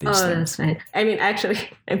these things. That's fine. I mean, actually,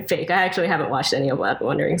 I'm fake. I actually haven't watched any of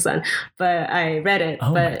Wandering Sun, but I read it.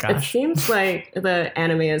 Oh but my gosh. It seems like the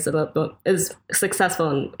anime is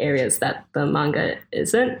successful in areas that the manga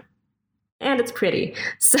isn't, and it's pretty.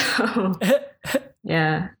 So,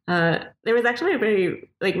 yeah. There was actually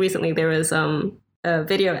recently there was a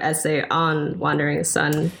video essay on Wandering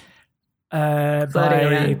Sun. By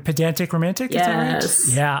around. Pedantic Romantic, yes.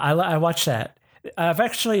 Is that right? Yeah, I watched that. I've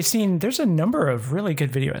actually seen, there's a number of really good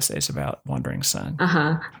video essays about Wandering Sun.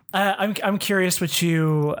 Uh-huh. I'm curious what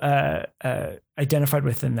you identified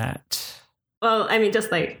with in that. Well, I mean,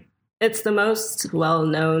 just like, it's the most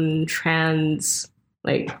well-known trans,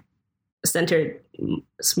 like, centered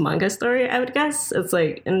manga story, I would guess. It's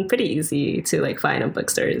like, and pretty easy to like find in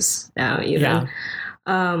bookstores now, even.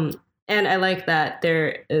 Yeah. And I like that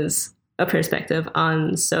there is a perspective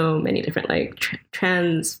on so many different like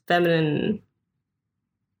trans feminine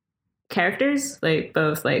characters, like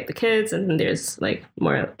both like the kids, and there's like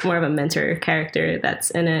more of a mentor character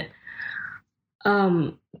that's in it.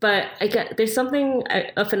 But I get there's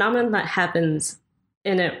a phenomenon that happens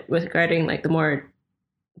in it regarding like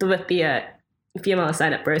with the female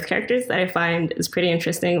assigned at birth characters that I find is pretty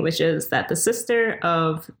interesting, which is that the sister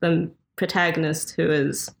of the protagonist, who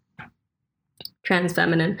is trans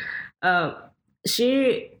feminine,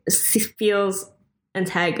 she feels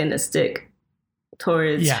antagonistic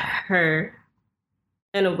towards her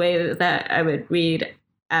in a way that I would read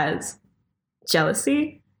as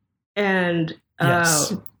jealousy. And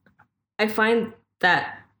I find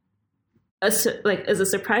that is a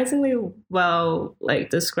surprisingly well like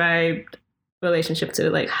described relationship to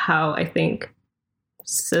like how I think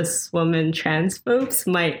cis woman transphobes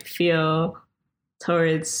might feel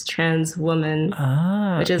towards trans women,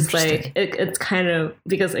 which is like it's kind of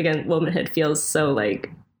because again womanhood feels so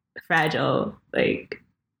like fragile, like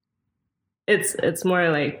it's more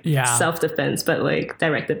like self-defense, but like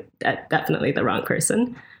directed at definitely the wrong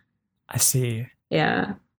person. I see.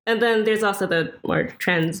 Yeah. And then there's also the more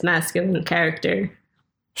trans masculine character,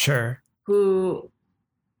 who,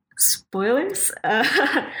 spoilers,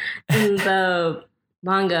 in the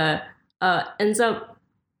manga ends up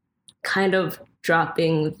kind of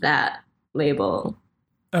dropping that label.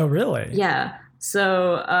 Oh, really? Yeah.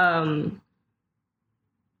 So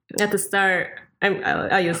at the start,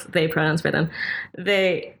 I'll use they pronouns for them.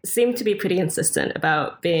 They seem to be pretty insistent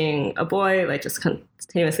about being a boy, like just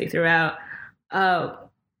continuously throughout.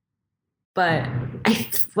 But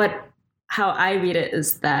how I read it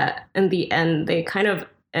is that in the end, they kind of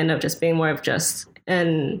end up just being more of just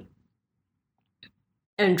an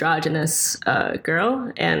androgynous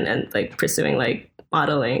girl and like pursuing like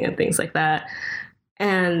modeling and things like that.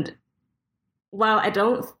 And while I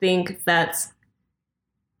don't think that's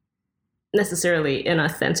necessarily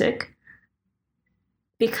inauthentic,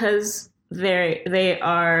 because they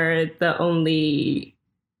are the only,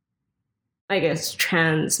 I guess,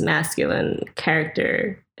 trans masculine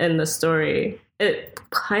character in the story, it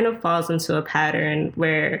kind of falls into a pattern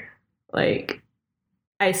where like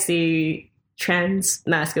I see trans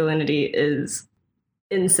masculinity is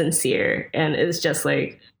insincere and is just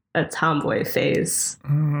like a tomboy phase.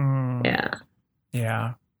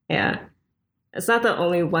 Yeah. It's not the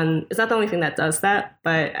only thing that does that,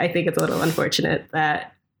 but I think it's a little unfortunate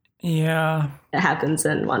that it happens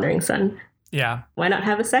in Wandering Sun. Yeah. Why not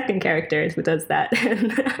have a second character who does that?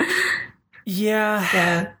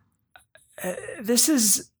 Yeah. This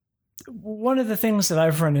is one of the things that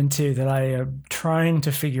I've run into that I am trying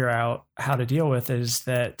to figure out how to deal with, is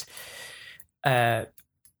that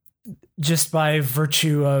just by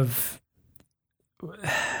virtue of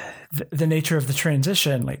the nature of the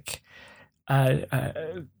transition, like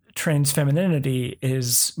trans femininity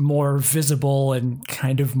is more visible and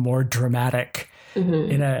kind of more dramatic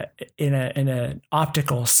in an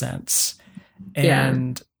optical sense.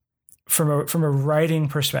 And from a writing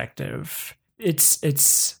perspective,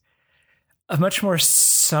 it's a much more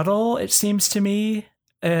subtle, it seems to me,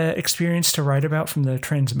 experience to write about from the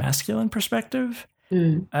trans masculine perspective.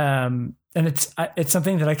 And it's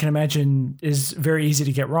something that I can imagine is very easy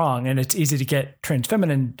to get wrong, and it's easy to get trans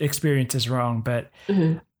feminine experiences wrong. But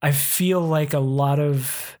I feel like a lot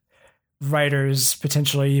of writers,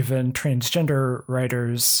 potentially even transgender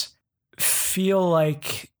writers, feel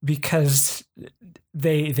like because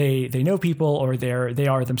they know people or they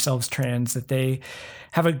are themselves trans, that they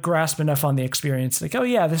have a grasp enough on the experience, like, oh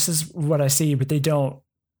yeah, this is what I see, but they don't.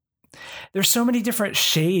 There's so many different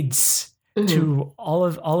shades to all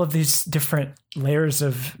of these different layers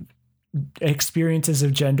of experiences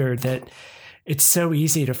of gender that it's so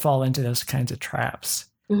easy to fall into those kinds of traps.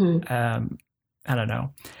 I don't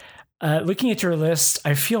know. Looking at your list,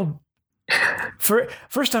 I feel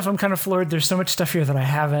first off, I'm kind of floored. There's so much stuff here that I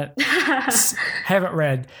haven't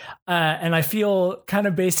read. And I feel kind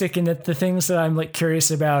of basic in that the things that I'm like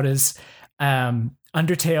curious about is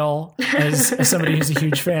Undertale, as somebody who's a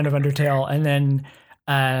huge fan of Undertale, and then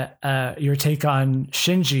your take on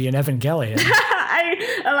Shinji and Evangelion.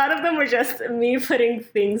 A lot of them were just me putting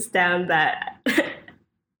things down that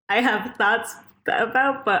I have thoughts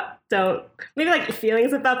about, but don't, maybe like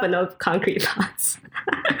feelings about, but no concrete thoughts.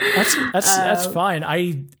 That's fine.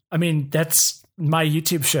 I mean, that's my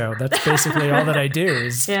YouTube show. That's basically all that I do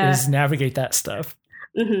is navigate that stuff.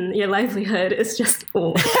 Your livelihood is just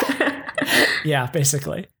yeah,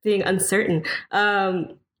 basically being uncertain.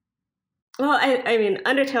 Well, I mean,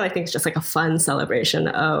 Undertale, I think, is just like a fun celebration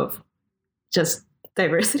of just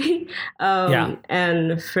diversity.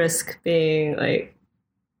 And Frisk being like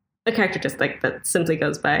a character just like that simply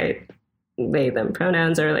goes by they them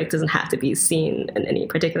pronouns, or like doesn't have to be seen in any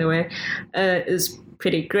particular way, is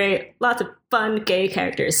pretty great. Lots of fun gay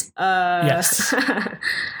characters. Yes.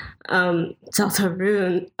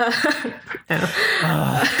 Deltarune.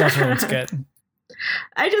 Deltarune's good.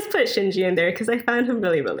 I just put Shinji in there because I found him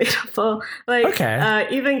really relatable. Like, okay.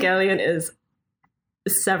 Evangelion is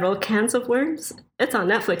several cans of worms. It's on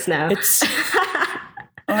Netflix now. It's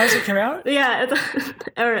has it come out? Yeah,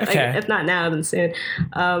 or like, if not now, then soon.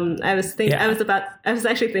 I was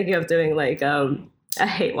actually thinking of doing like a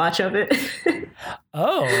hate watch of it.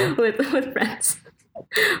 with friends.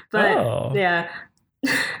 But yeah.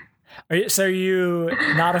 So are you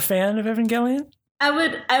not a fan of Evangelion?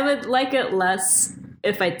 I would like it less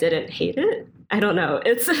if I didn't hate it. I don't know.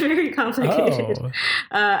 It's very complicated.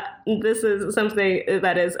 This is something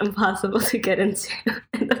that is impossible to get into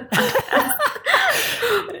in the podcast.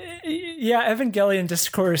 Yeah, Evangelion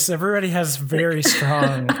discourse. Everybody has very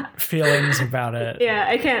strong feelings about it. Yeah,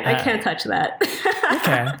 I can't touch that.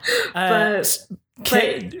 Okay, but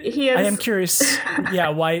he is. I am curious. Yeah,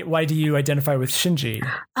 why do you identify with Shinji?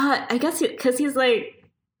 I guess because he's like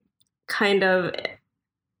kind of.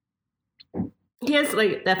 He is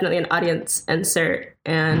like definitely an audience insert,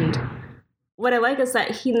 and what I like is that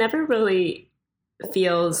he never really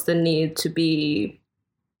feels the need to be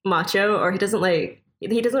macho, or he doesn't really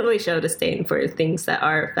show disdain for things that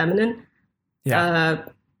are feminine. Yeah.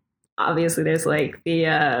 Obviously, there's like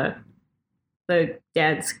the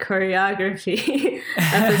dance choreography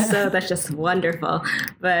episode that's just wonderful,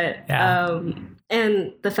 but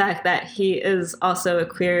and the fact that he is also a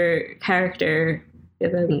queer character.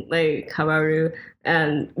 Even like Kaworu,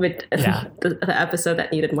 and with the episode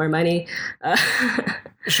that needed more money.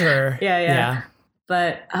 Sure. Yeah.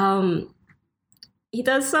 But he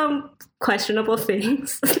does some questionable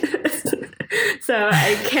things, so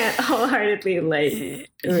I can't wholeheartedly root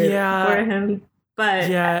for him. But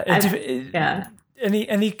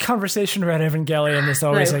Any conversation about Evangelion is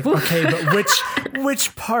always like, okay, but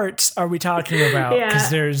which parts are we talking about?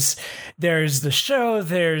 Because there's the show,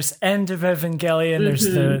 there's End of Evangelion, there's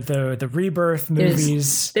the Rebirth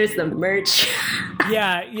movies, there's the merch,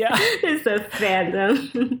 there's the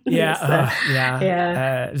fandom,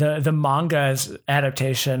 the manga's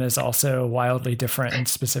adaptation is also wildly different in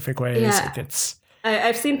specific ways. Yeah. Like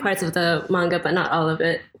I've seen parts of the manga, but not all of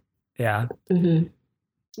it. Yeah. Mm-hmm.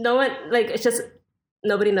 No one it's just.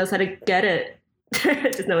 Nobody knows how to get it.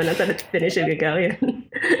 Just no one knows how to finish Evangelion.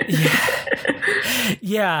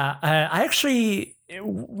 I actually,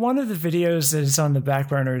 one of the videos that is on the back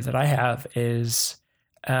burner that I have is,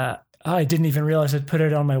 I didn't even realize I'd put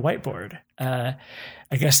it on my whiteboard. I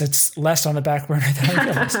guess it's less on the back burner than I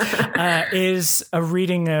realized. Is a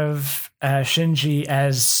reading of Shinji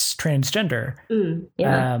as transgender.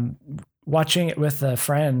 Watching it with a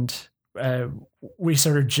friend. We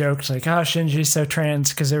sort of joked like, "Oh, Shinji's so trans,"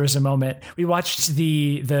 because there was a moment we watched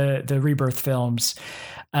the Rebirth films.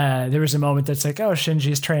 There was a moment that's like, "Oh,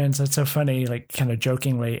 Shinji's trans." That's so funny, like kind of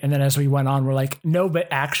jokingly. And then as we went on, we're like, "No, but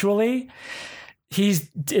actually, there's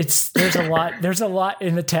a lot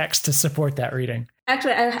in the text to support that reading."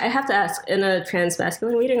 Actually, I have to ask: in a trans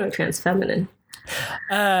masculine reading or trans feminine?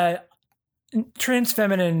 Trans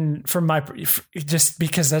feminine just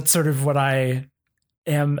because that's sort of what I.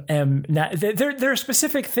 Am not, there are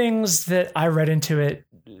specific things that I read into it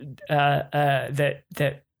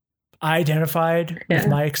that I identified with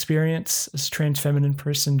my experience as a trans feminine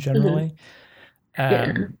person generally.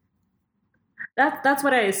 That's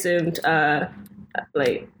what I assumed. But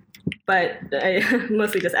I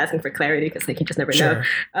mostly just asking for clarity because you just never know.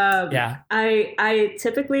 I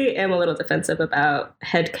typically am a little defensive about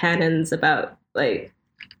headcanons about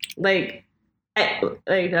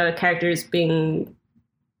characters being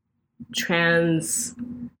trans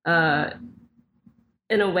in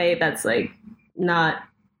a way that's like not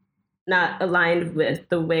aligned with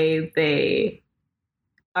the way they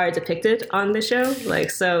are depicted on the show. If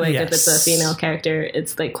it's a female character,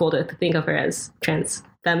 it's like cool to think of her as trans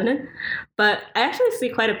feminine. But I actually see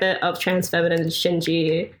quite a bit of trans feminine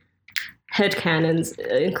Shinji headcanons,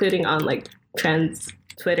 including on like trans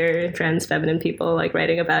Twitter, trans feminine people like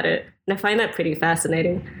writing about it. And I find that pretty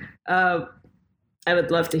fascinating. I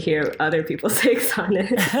would love to hear other people's takes on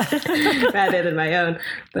it rather than my own.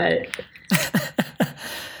 But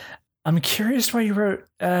I'm curious why you wrote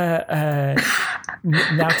Naoto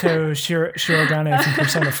Shirogane from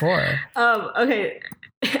Persona 4. Okay.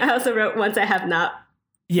 I also wrote Once I Have Not.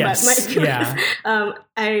 Yes. My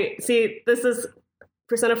I see. This is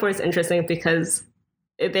Persona 4 is interesting because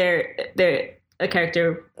they're a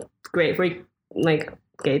character great for like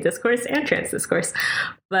gay discourse and trans discourse.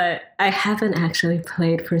 But I haven't actually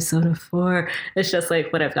played Persona 4. It's just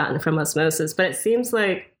like what I've gotten from osmosis. But it seems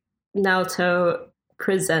like Naoto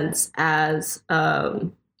presents as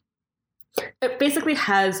it basically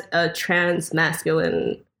has a trans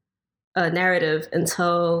masculine narrative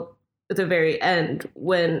until the very end,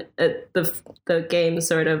 when the game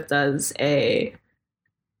sort of does a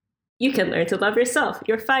you can learn to love yourself,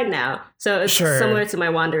 you're fine now. So it's similar to my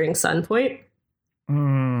Wandering Sun point.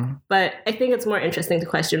 But I think it's more interesting to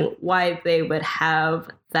question why they would have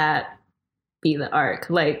that be the arc.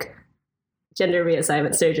 Like, gender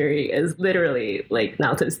reassignment surgery is literally like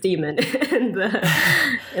Naoto's demon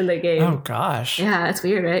in the game. Oh gosh. Yeah, it's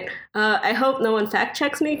weird, right? I hope no one fact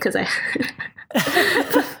checks me, because I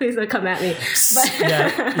please don't come at me. But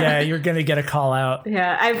yeah, you're gonna get a call out.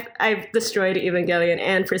 Yeah, I've destroyed Evangelion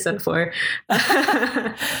and Persona 4.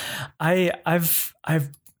 I've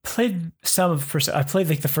played some of Persona. I played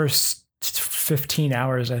like the first 15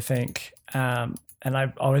 hours, I think, and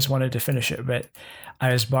I've always wanted to finish it, but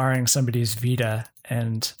I was borrowing somebody's Vita,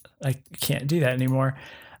 and I can't do that anymore.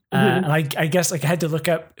 And I guess like I had to look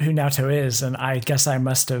up who Naoto is, and I guess I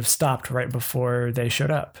must have stopped right before they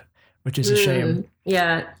showed up, which is a shame.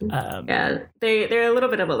 Yeah, they're a little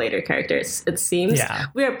bit of a later character, it seems. Yeah.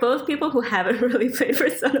 We are both people who haven't really played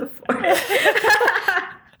Persona 4.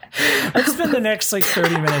 Let's spend the next like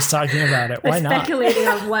 30 minutes talking about it. Why not? Speculating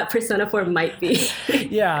on what Persona 4 might be.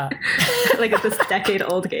 Yeah. Like it's this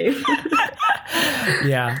decade-old game.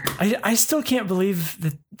 Yeah. I still can't believe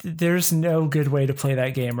that there's no good way to play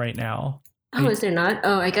that game right now. Oh, is there not?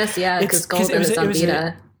 Oh, I guess, yeah, because Golden is on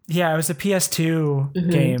Vita. Yeah, it was a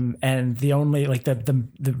PS2 game, and the only like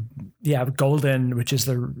the Golden, which is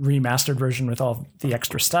the remastered version with all the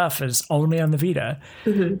extra stuff, is only on the Vita.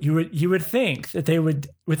 You would think that they would,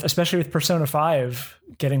 especially with Persona 5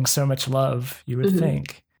 getting so much love, you would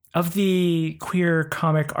think. Of the queer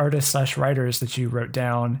comic artists / writers that you wrote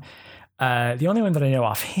down, the only one that I know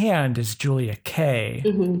offhand is Julia Kay,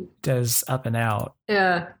 does Up and Out.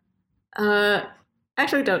 Yeah.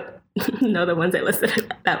 Actually don't know the ones I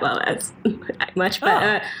listed that well as much,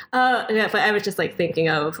 but yeah, but I was just like thinking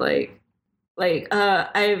of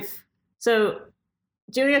so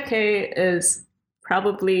Julia Kay is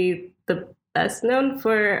probably the best known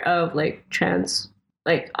for like trans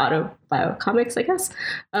like autobio comics, I guess.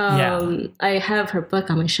 I have her book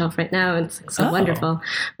on my shelf right now, and it's like, so wonderful.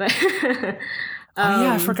 But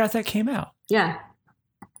I forgot that came out. Yeah,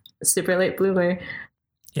 super late bloomer.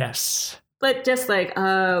 Yes, but just like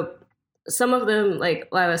some of them, like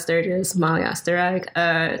Lila Sturgis, Molly Osterreich,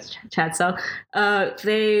 Chad Sell,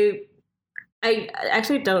 I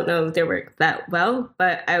actually don't know their work that well,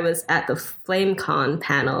 but I was at the FlameCon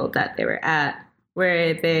panel that they were at,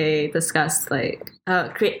 where they discussed like how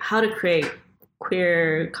to create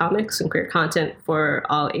queer comics and queer content for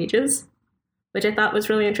all ages, which I thought was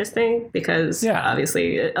really interesting, because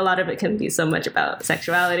obviously a lot of it can be so much about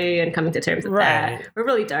sexuality and coming to terms with that, or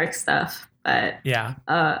really dark stuff. But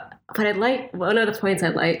but I like, one of the points I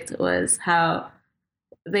liked was how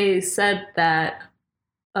they said that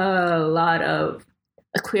a lot of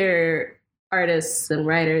queer artists and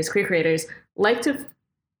writers, queer creators, like to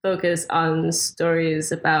focus on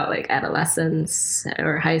stories about like adolescence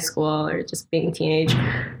or high school or just being teenage,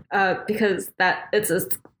 because that it's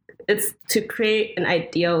to create an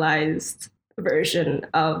idealized version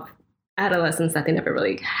of adolescence that they never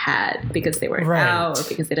really had, because they were out or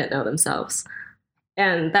because they didn't know themselves.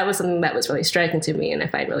 And that was something that was really striking to me, and I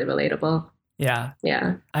find really relatable. Yeah.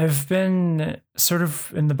 Yeah. I've been sort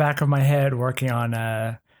of in the back of my head working on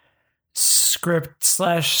a script /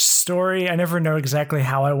 story. I never know exactly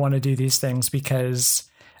how I want to do these things, because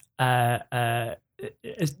I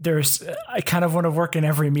kind of want to work in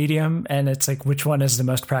every medium, and it's like, which one is the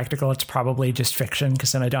most practical? It's probably just fiction,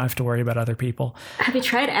 because then I don't have to worry about other people. Have you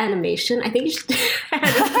tried animation? I think you should.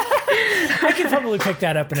 I could probably pick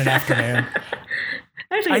that up in an afternoon.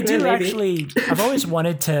 Actually, I've always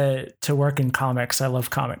wanted to work in comics. I love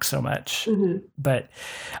comics so much, but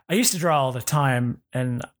I used to draw all the time,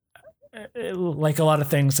 and like a lot of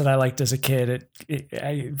things that I liked as a kid,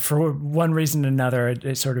 for one reason or another,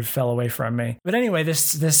 it sort of fell away from me. But anyway,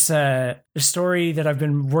 this story that I've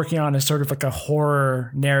been working on is sort of like a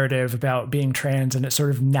horror narrative about being trans, and it sort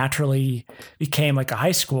of naturally became like a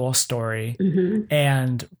high school story,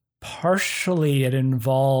 and partially it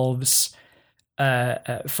involves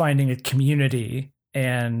finding a community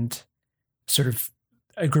and sort of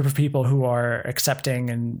a group of people who are accepting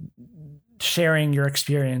and sharing your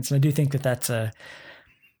experience. And I do think that that's an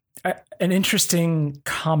interesting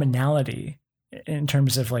commonality in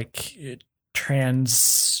terms of like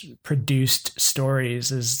trans produced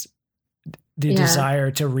stories is the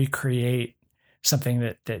desire to recreate something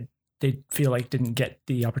that they feel like didn't get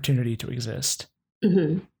the opportunity to exist.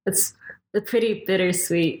 Mm-hmm. It's a pretty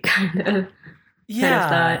bittersweet kind of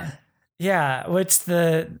thought. Yeah. What's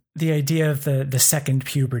the idea of the second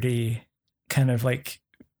puberty, kind of like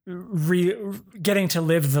getting to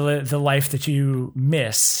live the life that you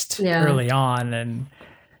missed early on. And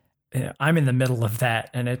I'm in the middle of that,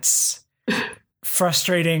 and it's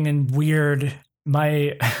frustrating and weird.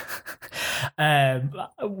 My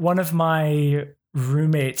one of my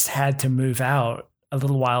roommates had to move out a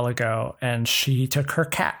little while ago, and she took her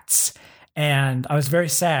cats, and I was very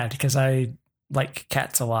sad because I like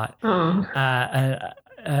cats a lot.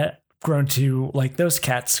 Grown to like those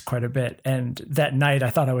cats quite a bit, and that night I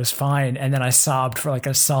thought I was fine, and then I sobbed for like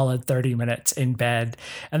a solid 30 minutes in bed,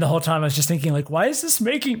 and the whole time I was just thinking like, why is this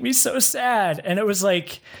making me so sad? And it was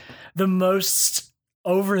like the most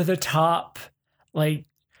over the top, like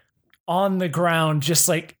on the ground, just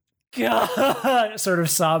like sort of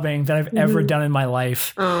sobbing that I've ever done in my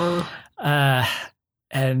life.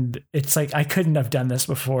 And it's like I couldn't have done this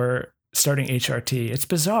before starting HRT. It's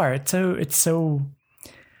bizarre. It's so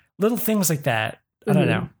little things like that. I don't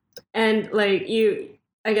know. And like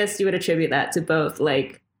I guess you would attribute that to both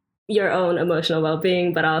like your own emotional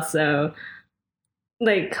well-being, but also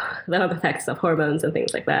like the effects of hormones and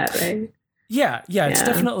things like that, right? Yeah. It's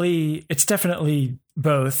definitely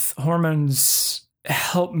both. Hormones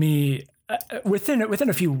help me within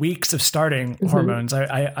a few weeks of starting hormones.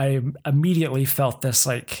 I immediately felt this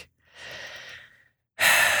like,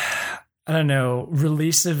 I don't know,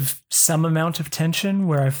 release of some amount of tension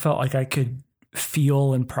where I felt like I could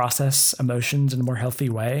feel and process emotions in a more healthy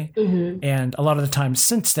way. And a lot of the time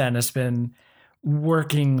since then has been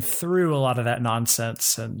working through a lot of that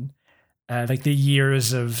nonsense and like the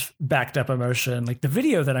years of backed up emotion. Like the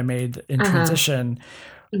video that I made in transition,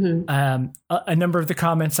 a number of the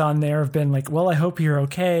comments on there have been like, well, I hope you're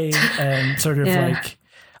okay, and sort of like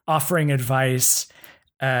offering advice.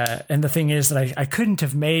 And the thing is that I couldn't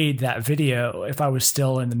have made that video if I was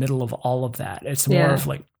still in the middle of all of that. It's more of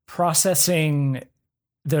like processing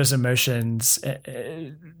those emotions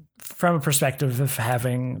from a perspective of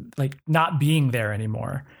having like not being there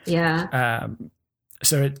anymore.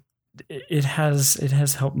 So it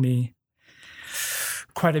has helped me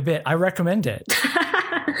quite a bit. I recommend it.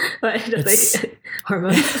 But just like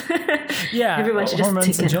hormones. Everyone should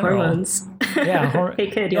just take hormones.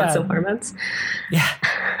 Hey kid, you want some hormones?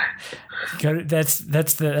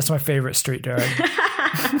 That's my favorite street drug.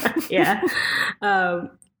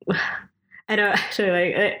 I know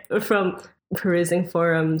actually, like from perusing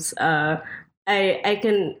forums, I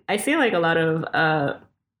see like a lot of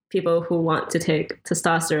people who want to take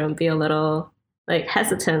testosterone be a little like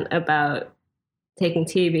hesitant about taking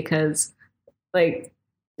tea because like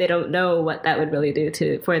they don't know what that would really do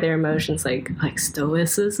for their emotions, like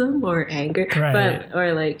stoicism or anger,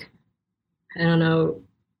 or like, I don't know,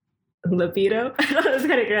 libido. I don't know, it's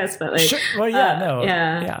kind of gross, but like,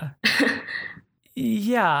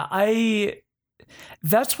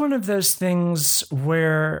 that's one of those things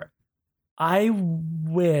where I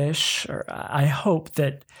wish, or I hope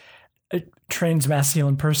that a trans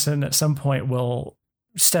masculine person at some point will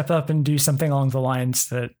step up and do something along the lines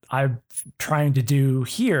that I'm trying to do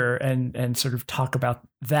here and sort of talk about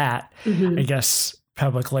that, I guess,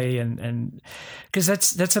 publicly. And because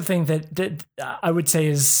that's something that I would say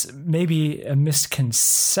is maybe a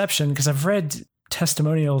misconception, because I've read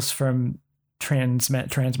testimonials from trans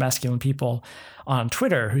masculine people on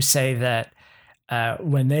Twitter who say that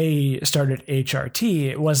when they started HRT,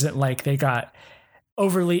 it wasn't like they got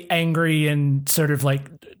overly angry and sort of like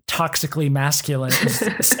toxically masculine.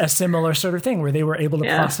 It's a similar sort of thing where they were able to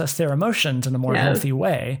process their emotions in a more healthy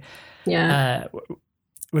way.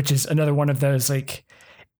 Which is another one of those like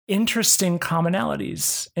interesting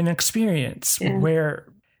commonalities in experience where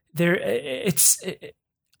it's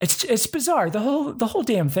bizarre. The whole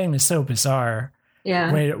damn thing is so bizarre.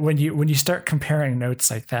 When you start comparing notes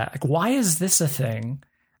like that, like, why is this a thing?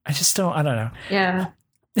 I don't know.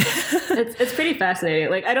 It's pretty fascinating.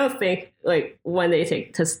 Like, I don't think like when they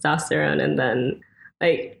take testosterone and then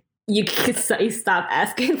like you stop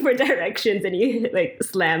asking for directions and you like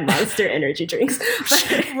slam Monster energy drinks.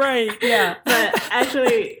 But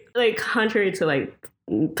actually, like, contrary to like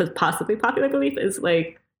possibly popular belief, is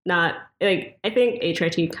like not like, I think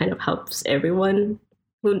HRT kind of helps everyone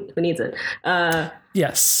who needs it.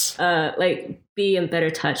 Like be in better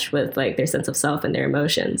touch with like their sense of self and their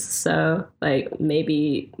emotions. So like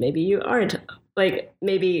maybe you aren't like,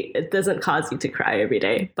 maybe it doesn't cause you to cry every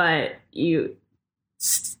day, but you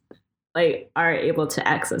like are able to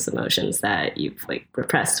access emotions that you've like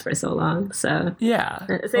repressed for so long. So yeah,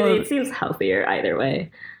 it seems healthier either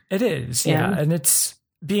way. It is, yeah. And it's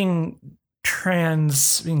being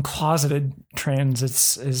closeted trans,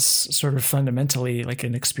 is sort of fundamentally like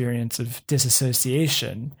an experience of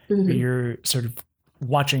disassociation. Where you're sort of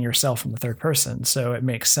watching yourself from the third person. So it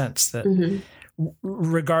makes sense that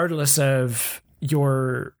regardless of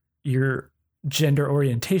your gender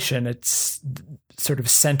orientation, it's sort of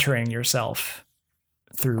centering yourself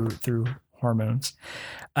through hormones.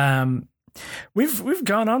 We've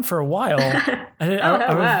gone on for a while.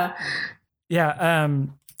 Wow. Yeah.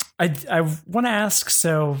 I want to ask,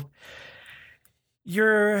 so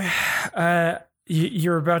you're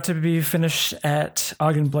about to be finished at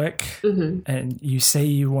Augenblick, and you say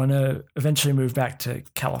you want to eventually move back to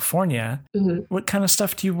California. What kind of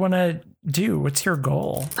stuff do you want to do? What's your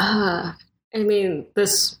goal? I mean,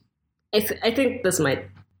 I think this might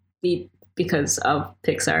be because of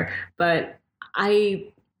Pixar, but I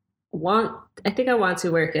think I want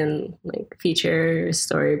to work in like feature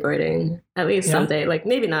storyboarding at least someday. Like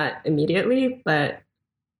maybe not immediately, but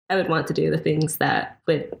I would want to do the things that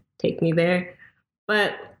would take me there.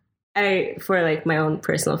 But for like my own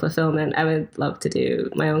personal fulfillment, I would love to do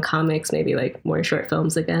my own comics, maybe like more short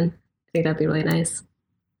films again. I think that'd be really nice.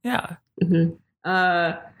 Yeah.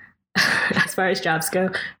 As far as jobs go,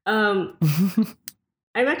 I'm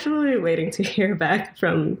actually waiting to hear back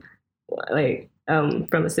from a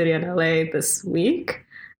studio in LA this week.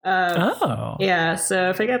 Yeah. So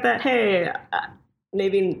if I get that, hey,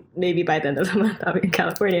 maybe by the end of the month I'll be in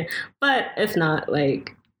California. But if not,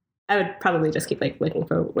 like I would probably just keep like looking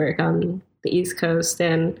for work on the East Coast,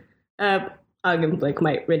 and Augenblick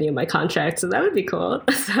might renew my contract, so that would be cool.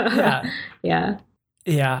 So, yeah.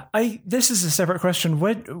 This is a separate question.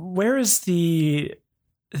 Where is the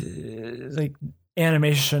like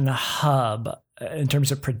animation hub in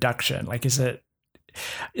terms of production? Like, is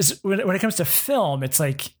when it comes to film, it's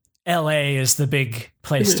like LA is the big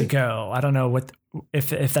place to go. I don't know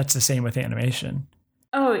if that's the same with animation.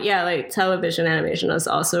 Oh yeah, like television animation is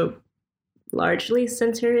also largely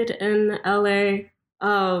centered in LA.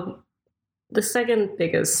 The second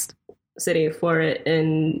biggest city for it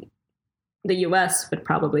in the US would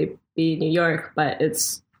probably be New York, but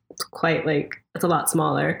it's quite like it's a lot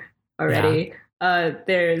smaller already. Yeah.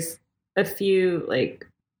 There's a few like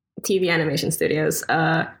TV animation studios,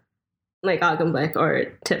 like Augenblick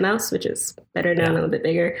or Titmouse, which is better known, a little bit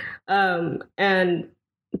bigger, and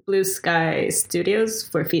Blue Sky Studios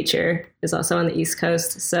for feature is also on the East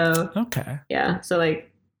Coast. So so like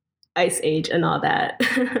Ice Age and all that.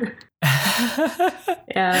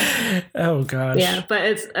 Yeah. Oh gosh. Yeah, but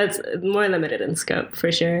it's more limited in scope for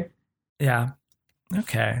sure. Yeah.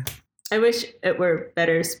 Okay. I wish it were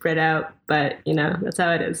better spread out, but that's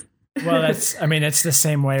how it is. Well, it's the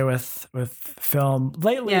same way with film.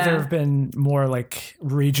 Lately, there have been more like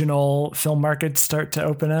regional film markets start to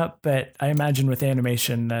open up, but I imagine with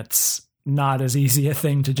animation, that's not as easy a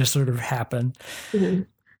thing to just sort of happen. Mm-hmm.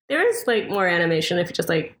 There is like more animation if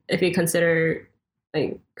you consider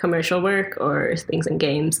like commercial work or things in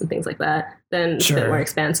games and things like that, then it's a bit more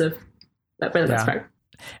expansive. But for the most part,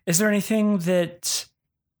 is there anything that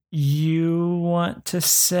you want to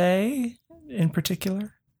say in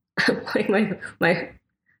particular? Like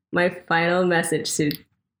my final message to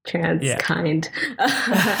trans kind.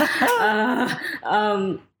 I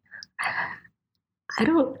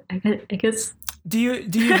guess. Do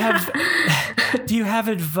you have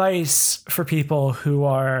advice for people who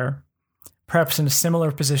are perhaps in a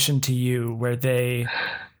similar position to you, where they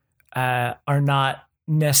are not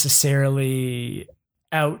necessarily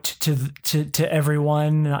out to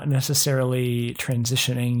everyone, not necessarily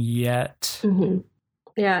transitioning yet? Mm-hmm.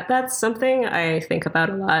 Yeah, that's something I think about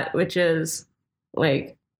a lot, which is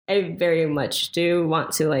like I very much do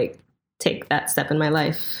want to like take that step in my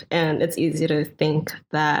life, and it's easy to think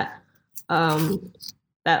that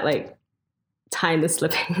that like time is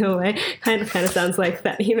slipping away. Kind of sounds like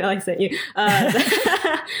that email I sent you.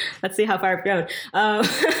 Let's see how far I've grown.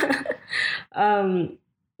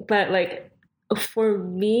 But like for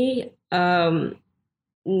me,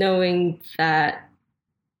 knowing that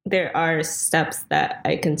there are steps that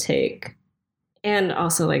I can take, and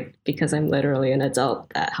also like because I'm literally an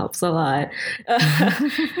adult, that helps a lot.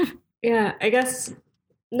 Yeah, I guess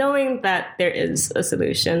knowing that there is a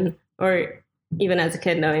solution, or even as a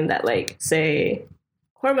kid knowing that like say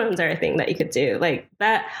hormones are a thing that you could do, like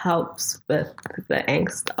that helps with the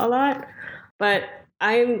angst a lot. But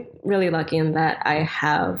I'm really lucky in that I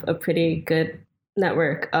have a pretty good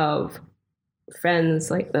network of friends,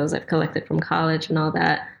 like those I've collected from college and all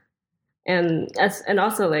that and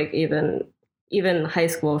also like even high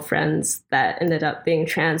school friends that ended up being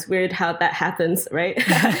trans. Weird how that happens, right?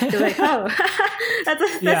 You're like, oh,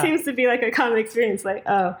 that seems to be like a common experience. Like,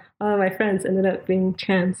 oh, all of my friends ended up being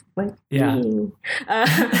trans. Like,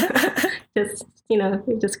 just we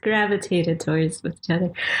just gravitated towards with each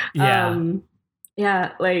other.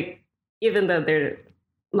 Like even though they're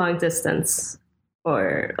long distance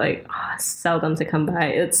or like seldom to come by,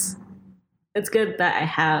 it's good that I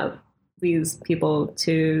have these people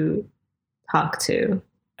to talk to.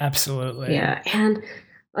 Absolutely. Yeah. And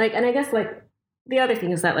I guess like the other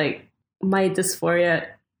thing is that like my dysphoria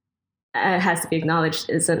has to be acknowledged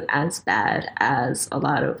isn't as bad as a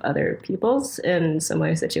lot of other people's in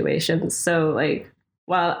similar situations. So like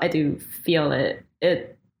while I do feel it, there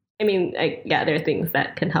are things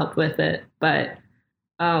that can help with it, but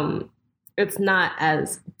it's not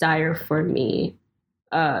as dire for me.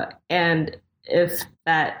 And if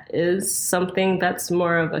that is something that's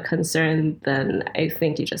more of a concern, then I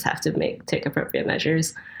think you just have to take appropriate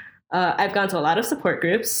measures. I've gone to a lot of support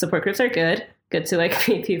groups. Support groups are good to like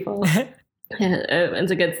meet people.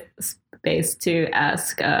 It's a good space to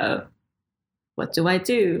ask, what do I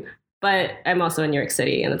do? But I'm also in New York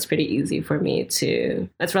City, and it's relatively easy for me to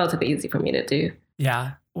do.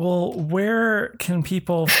 Yeah. Well, where can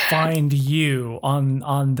people find you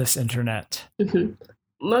on this internet? Mm-hmm.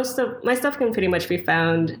 Most of my stuff can pretty much be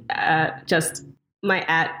found just my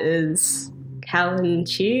is Callen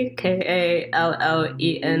Chi, KALLENCHI,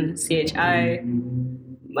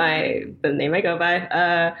 the name I go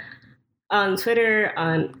by, on Twitter,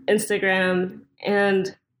 on Instagram,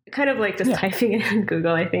 and kind of like just typing it in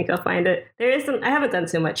Google, I think I'll find it. I haven't done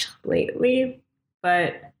too much lately,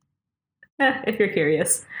 but if you're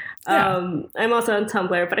curious. I'm also on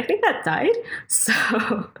Tumblr, but I think that died,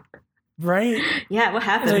 so... Right? Yeah, what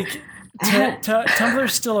happened? Like,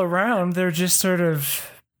 Tumblr's still around. They're just sort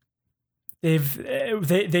of...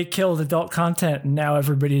 They killed adult content, and now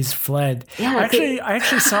everybody's fled. Yeah, I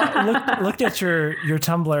actually looked at your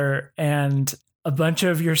Tumblr, and a bunch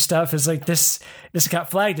of your stuff is like this got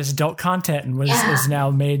flagged as adult content and is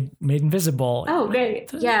now made invisible. Oh,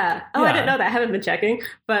 great. Yeah. Oh, I didn't know that. I haven't been checking.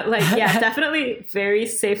 But like, yeah, definitely very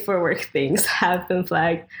safe for work things have been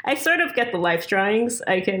flagged. I sort of get the life drawings.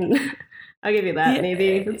 I'll give you that.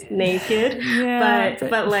 Maybe it's naked. Yeah,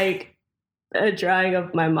 but like a drawing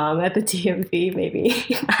of my mom at the DMV, maybe.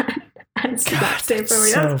 That's not safe for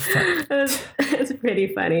work. So it's pretty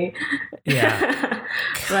funny. Yeah.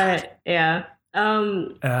 But yeah.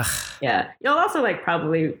 Yeah, you'll also like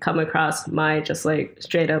probably come across my just like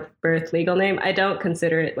straight up birth legal name. I don't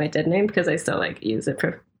consider it my dead name because I still like use it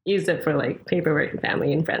for like paperwork and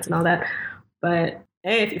family and friends and all that. But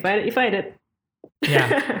hey, if you find it, you find it.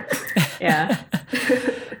 Yeah. Yeah.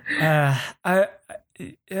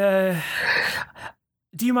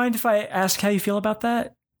 Do you mind if I ask how you feel about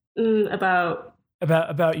that?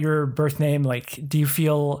 About your birth name? Like, do you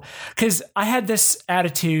feel, because I had this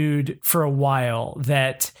attitude for a while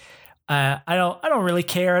that I don't really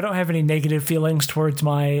care. I don't have any negative feelings towards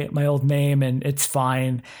my old name, and it's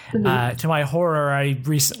fine. Mm-hmm. To my horror, I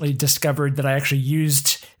recently discovered that I actually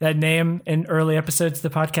used that name in early episodes of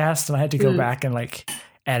the podcast, and I had to go back and like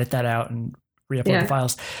edit that out and re-upload the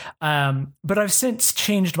files. But I've since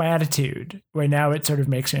changed my attitude, where now it sort of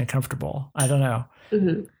makes me uncomfortable. I don't know.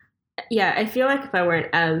 Mm-hmm. Yeah, I feel like if I weren't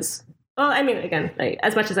as well, I mean, again, like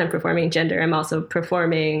as much as I'm performing gender, I'm also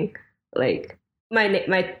performing like my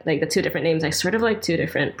like the two different names. I sort of like two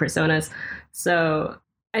different personas, so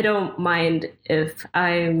I don't mind if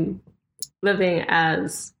I'm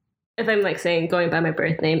like saying going by my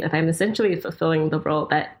birth name, if I'm essentially fulfilling the role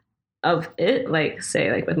of it, like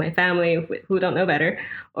say like with my family who don't know better,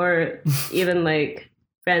 or even like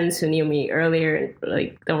friends who knew me earlier and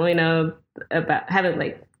like don't really know haven't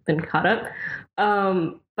like been caught up.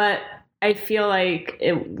 But I feel like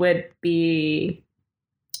it would be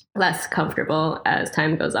less comfortable as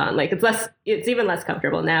time goes on. Like it's even less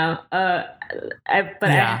comfortable now. But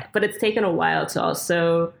it's taken a while to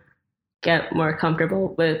also get more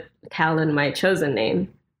comfortable with Callen, my chosen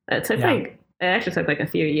name. It actually took like a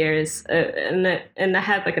few years, and I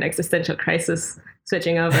had like an existential crisis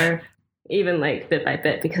switching over, even like bit by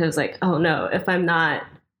bit, because I was like, oh no, if I don't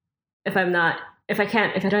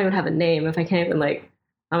even have a name, if I can't even like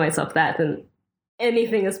call myself that, then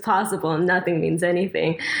anything is possible and nothing means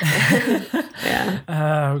anything. Yeah.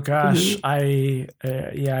 Oh gosh.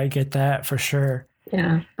 Mm-hmm. I get that for sure.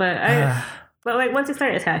 Yeah. But like once you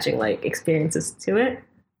start attaching like experiences to it,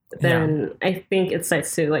 then I think it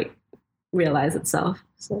starts to like realize itself.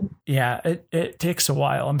 So yeah, it takes a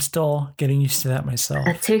while. I'm still getting used to that myself.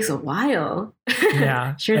 It takes a while.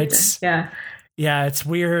 Yeah. Sure. Yeah, it's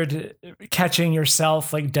weird catching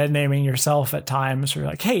yourself, like dead naming yourself at times. Where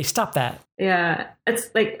you're like, hey, stop that. Yeah, it's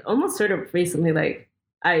like almost sort of recently, like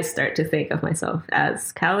I start to think of myself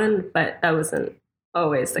as Callan, but that wasn't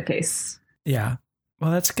always the case. Yeah.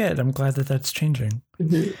 Well, that's good. I'm glad that that's changing.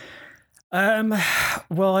 Mm-hmm.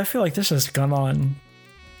 Well, I feel like this has gone on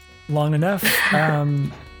long enough.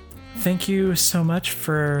 Thank you so much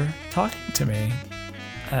for talking to me.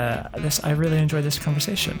 I really enjoyed this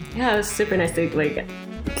conversation. Yeah, it was super nice to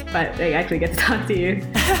actually get to talk to you.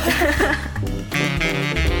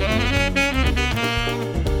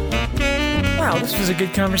 Wow, this was a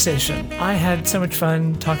good conversation. I had so much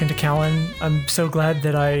fun talking to Callan. I'm so glad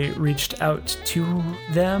that I reached out to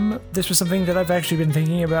them. This was something that I've actually been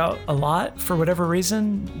thinking about a lot for whatever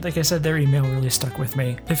reason. Like I said, their email really stuck with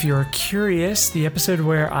me. If you're curious, the episode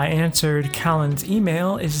where I answered Callan's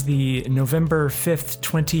email is the November 5th,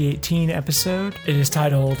 2018 episode. It is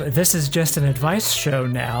titled, This is Just an Advice Show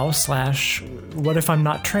Now, / What If I'm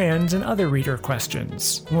Not Trans and Other Reader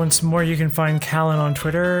Questions. Once more, you can find Callan on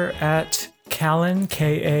Twitter at Callan,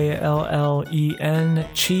 Kallen,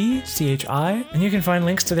 Chi, and you can find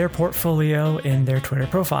links to their portfolio in their Twitter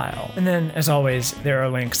profile. And then, as always, there are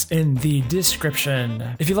links in the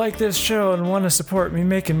description. If you like this show and want to support me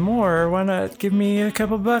making more, why not give me a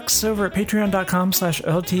couple bucks over at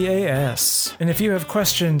patreon.com/LTAS. And if you have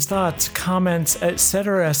questions, thoughts, comments,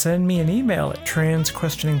 etc., send me an email at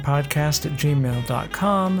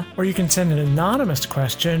transquestioningpodcast@gmail.com, or you can send an anonymous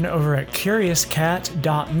question over at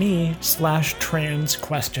curiouscat.me/transquestioning.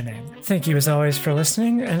 Thank you as always for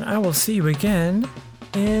listening, and I will see you again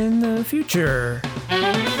in the future.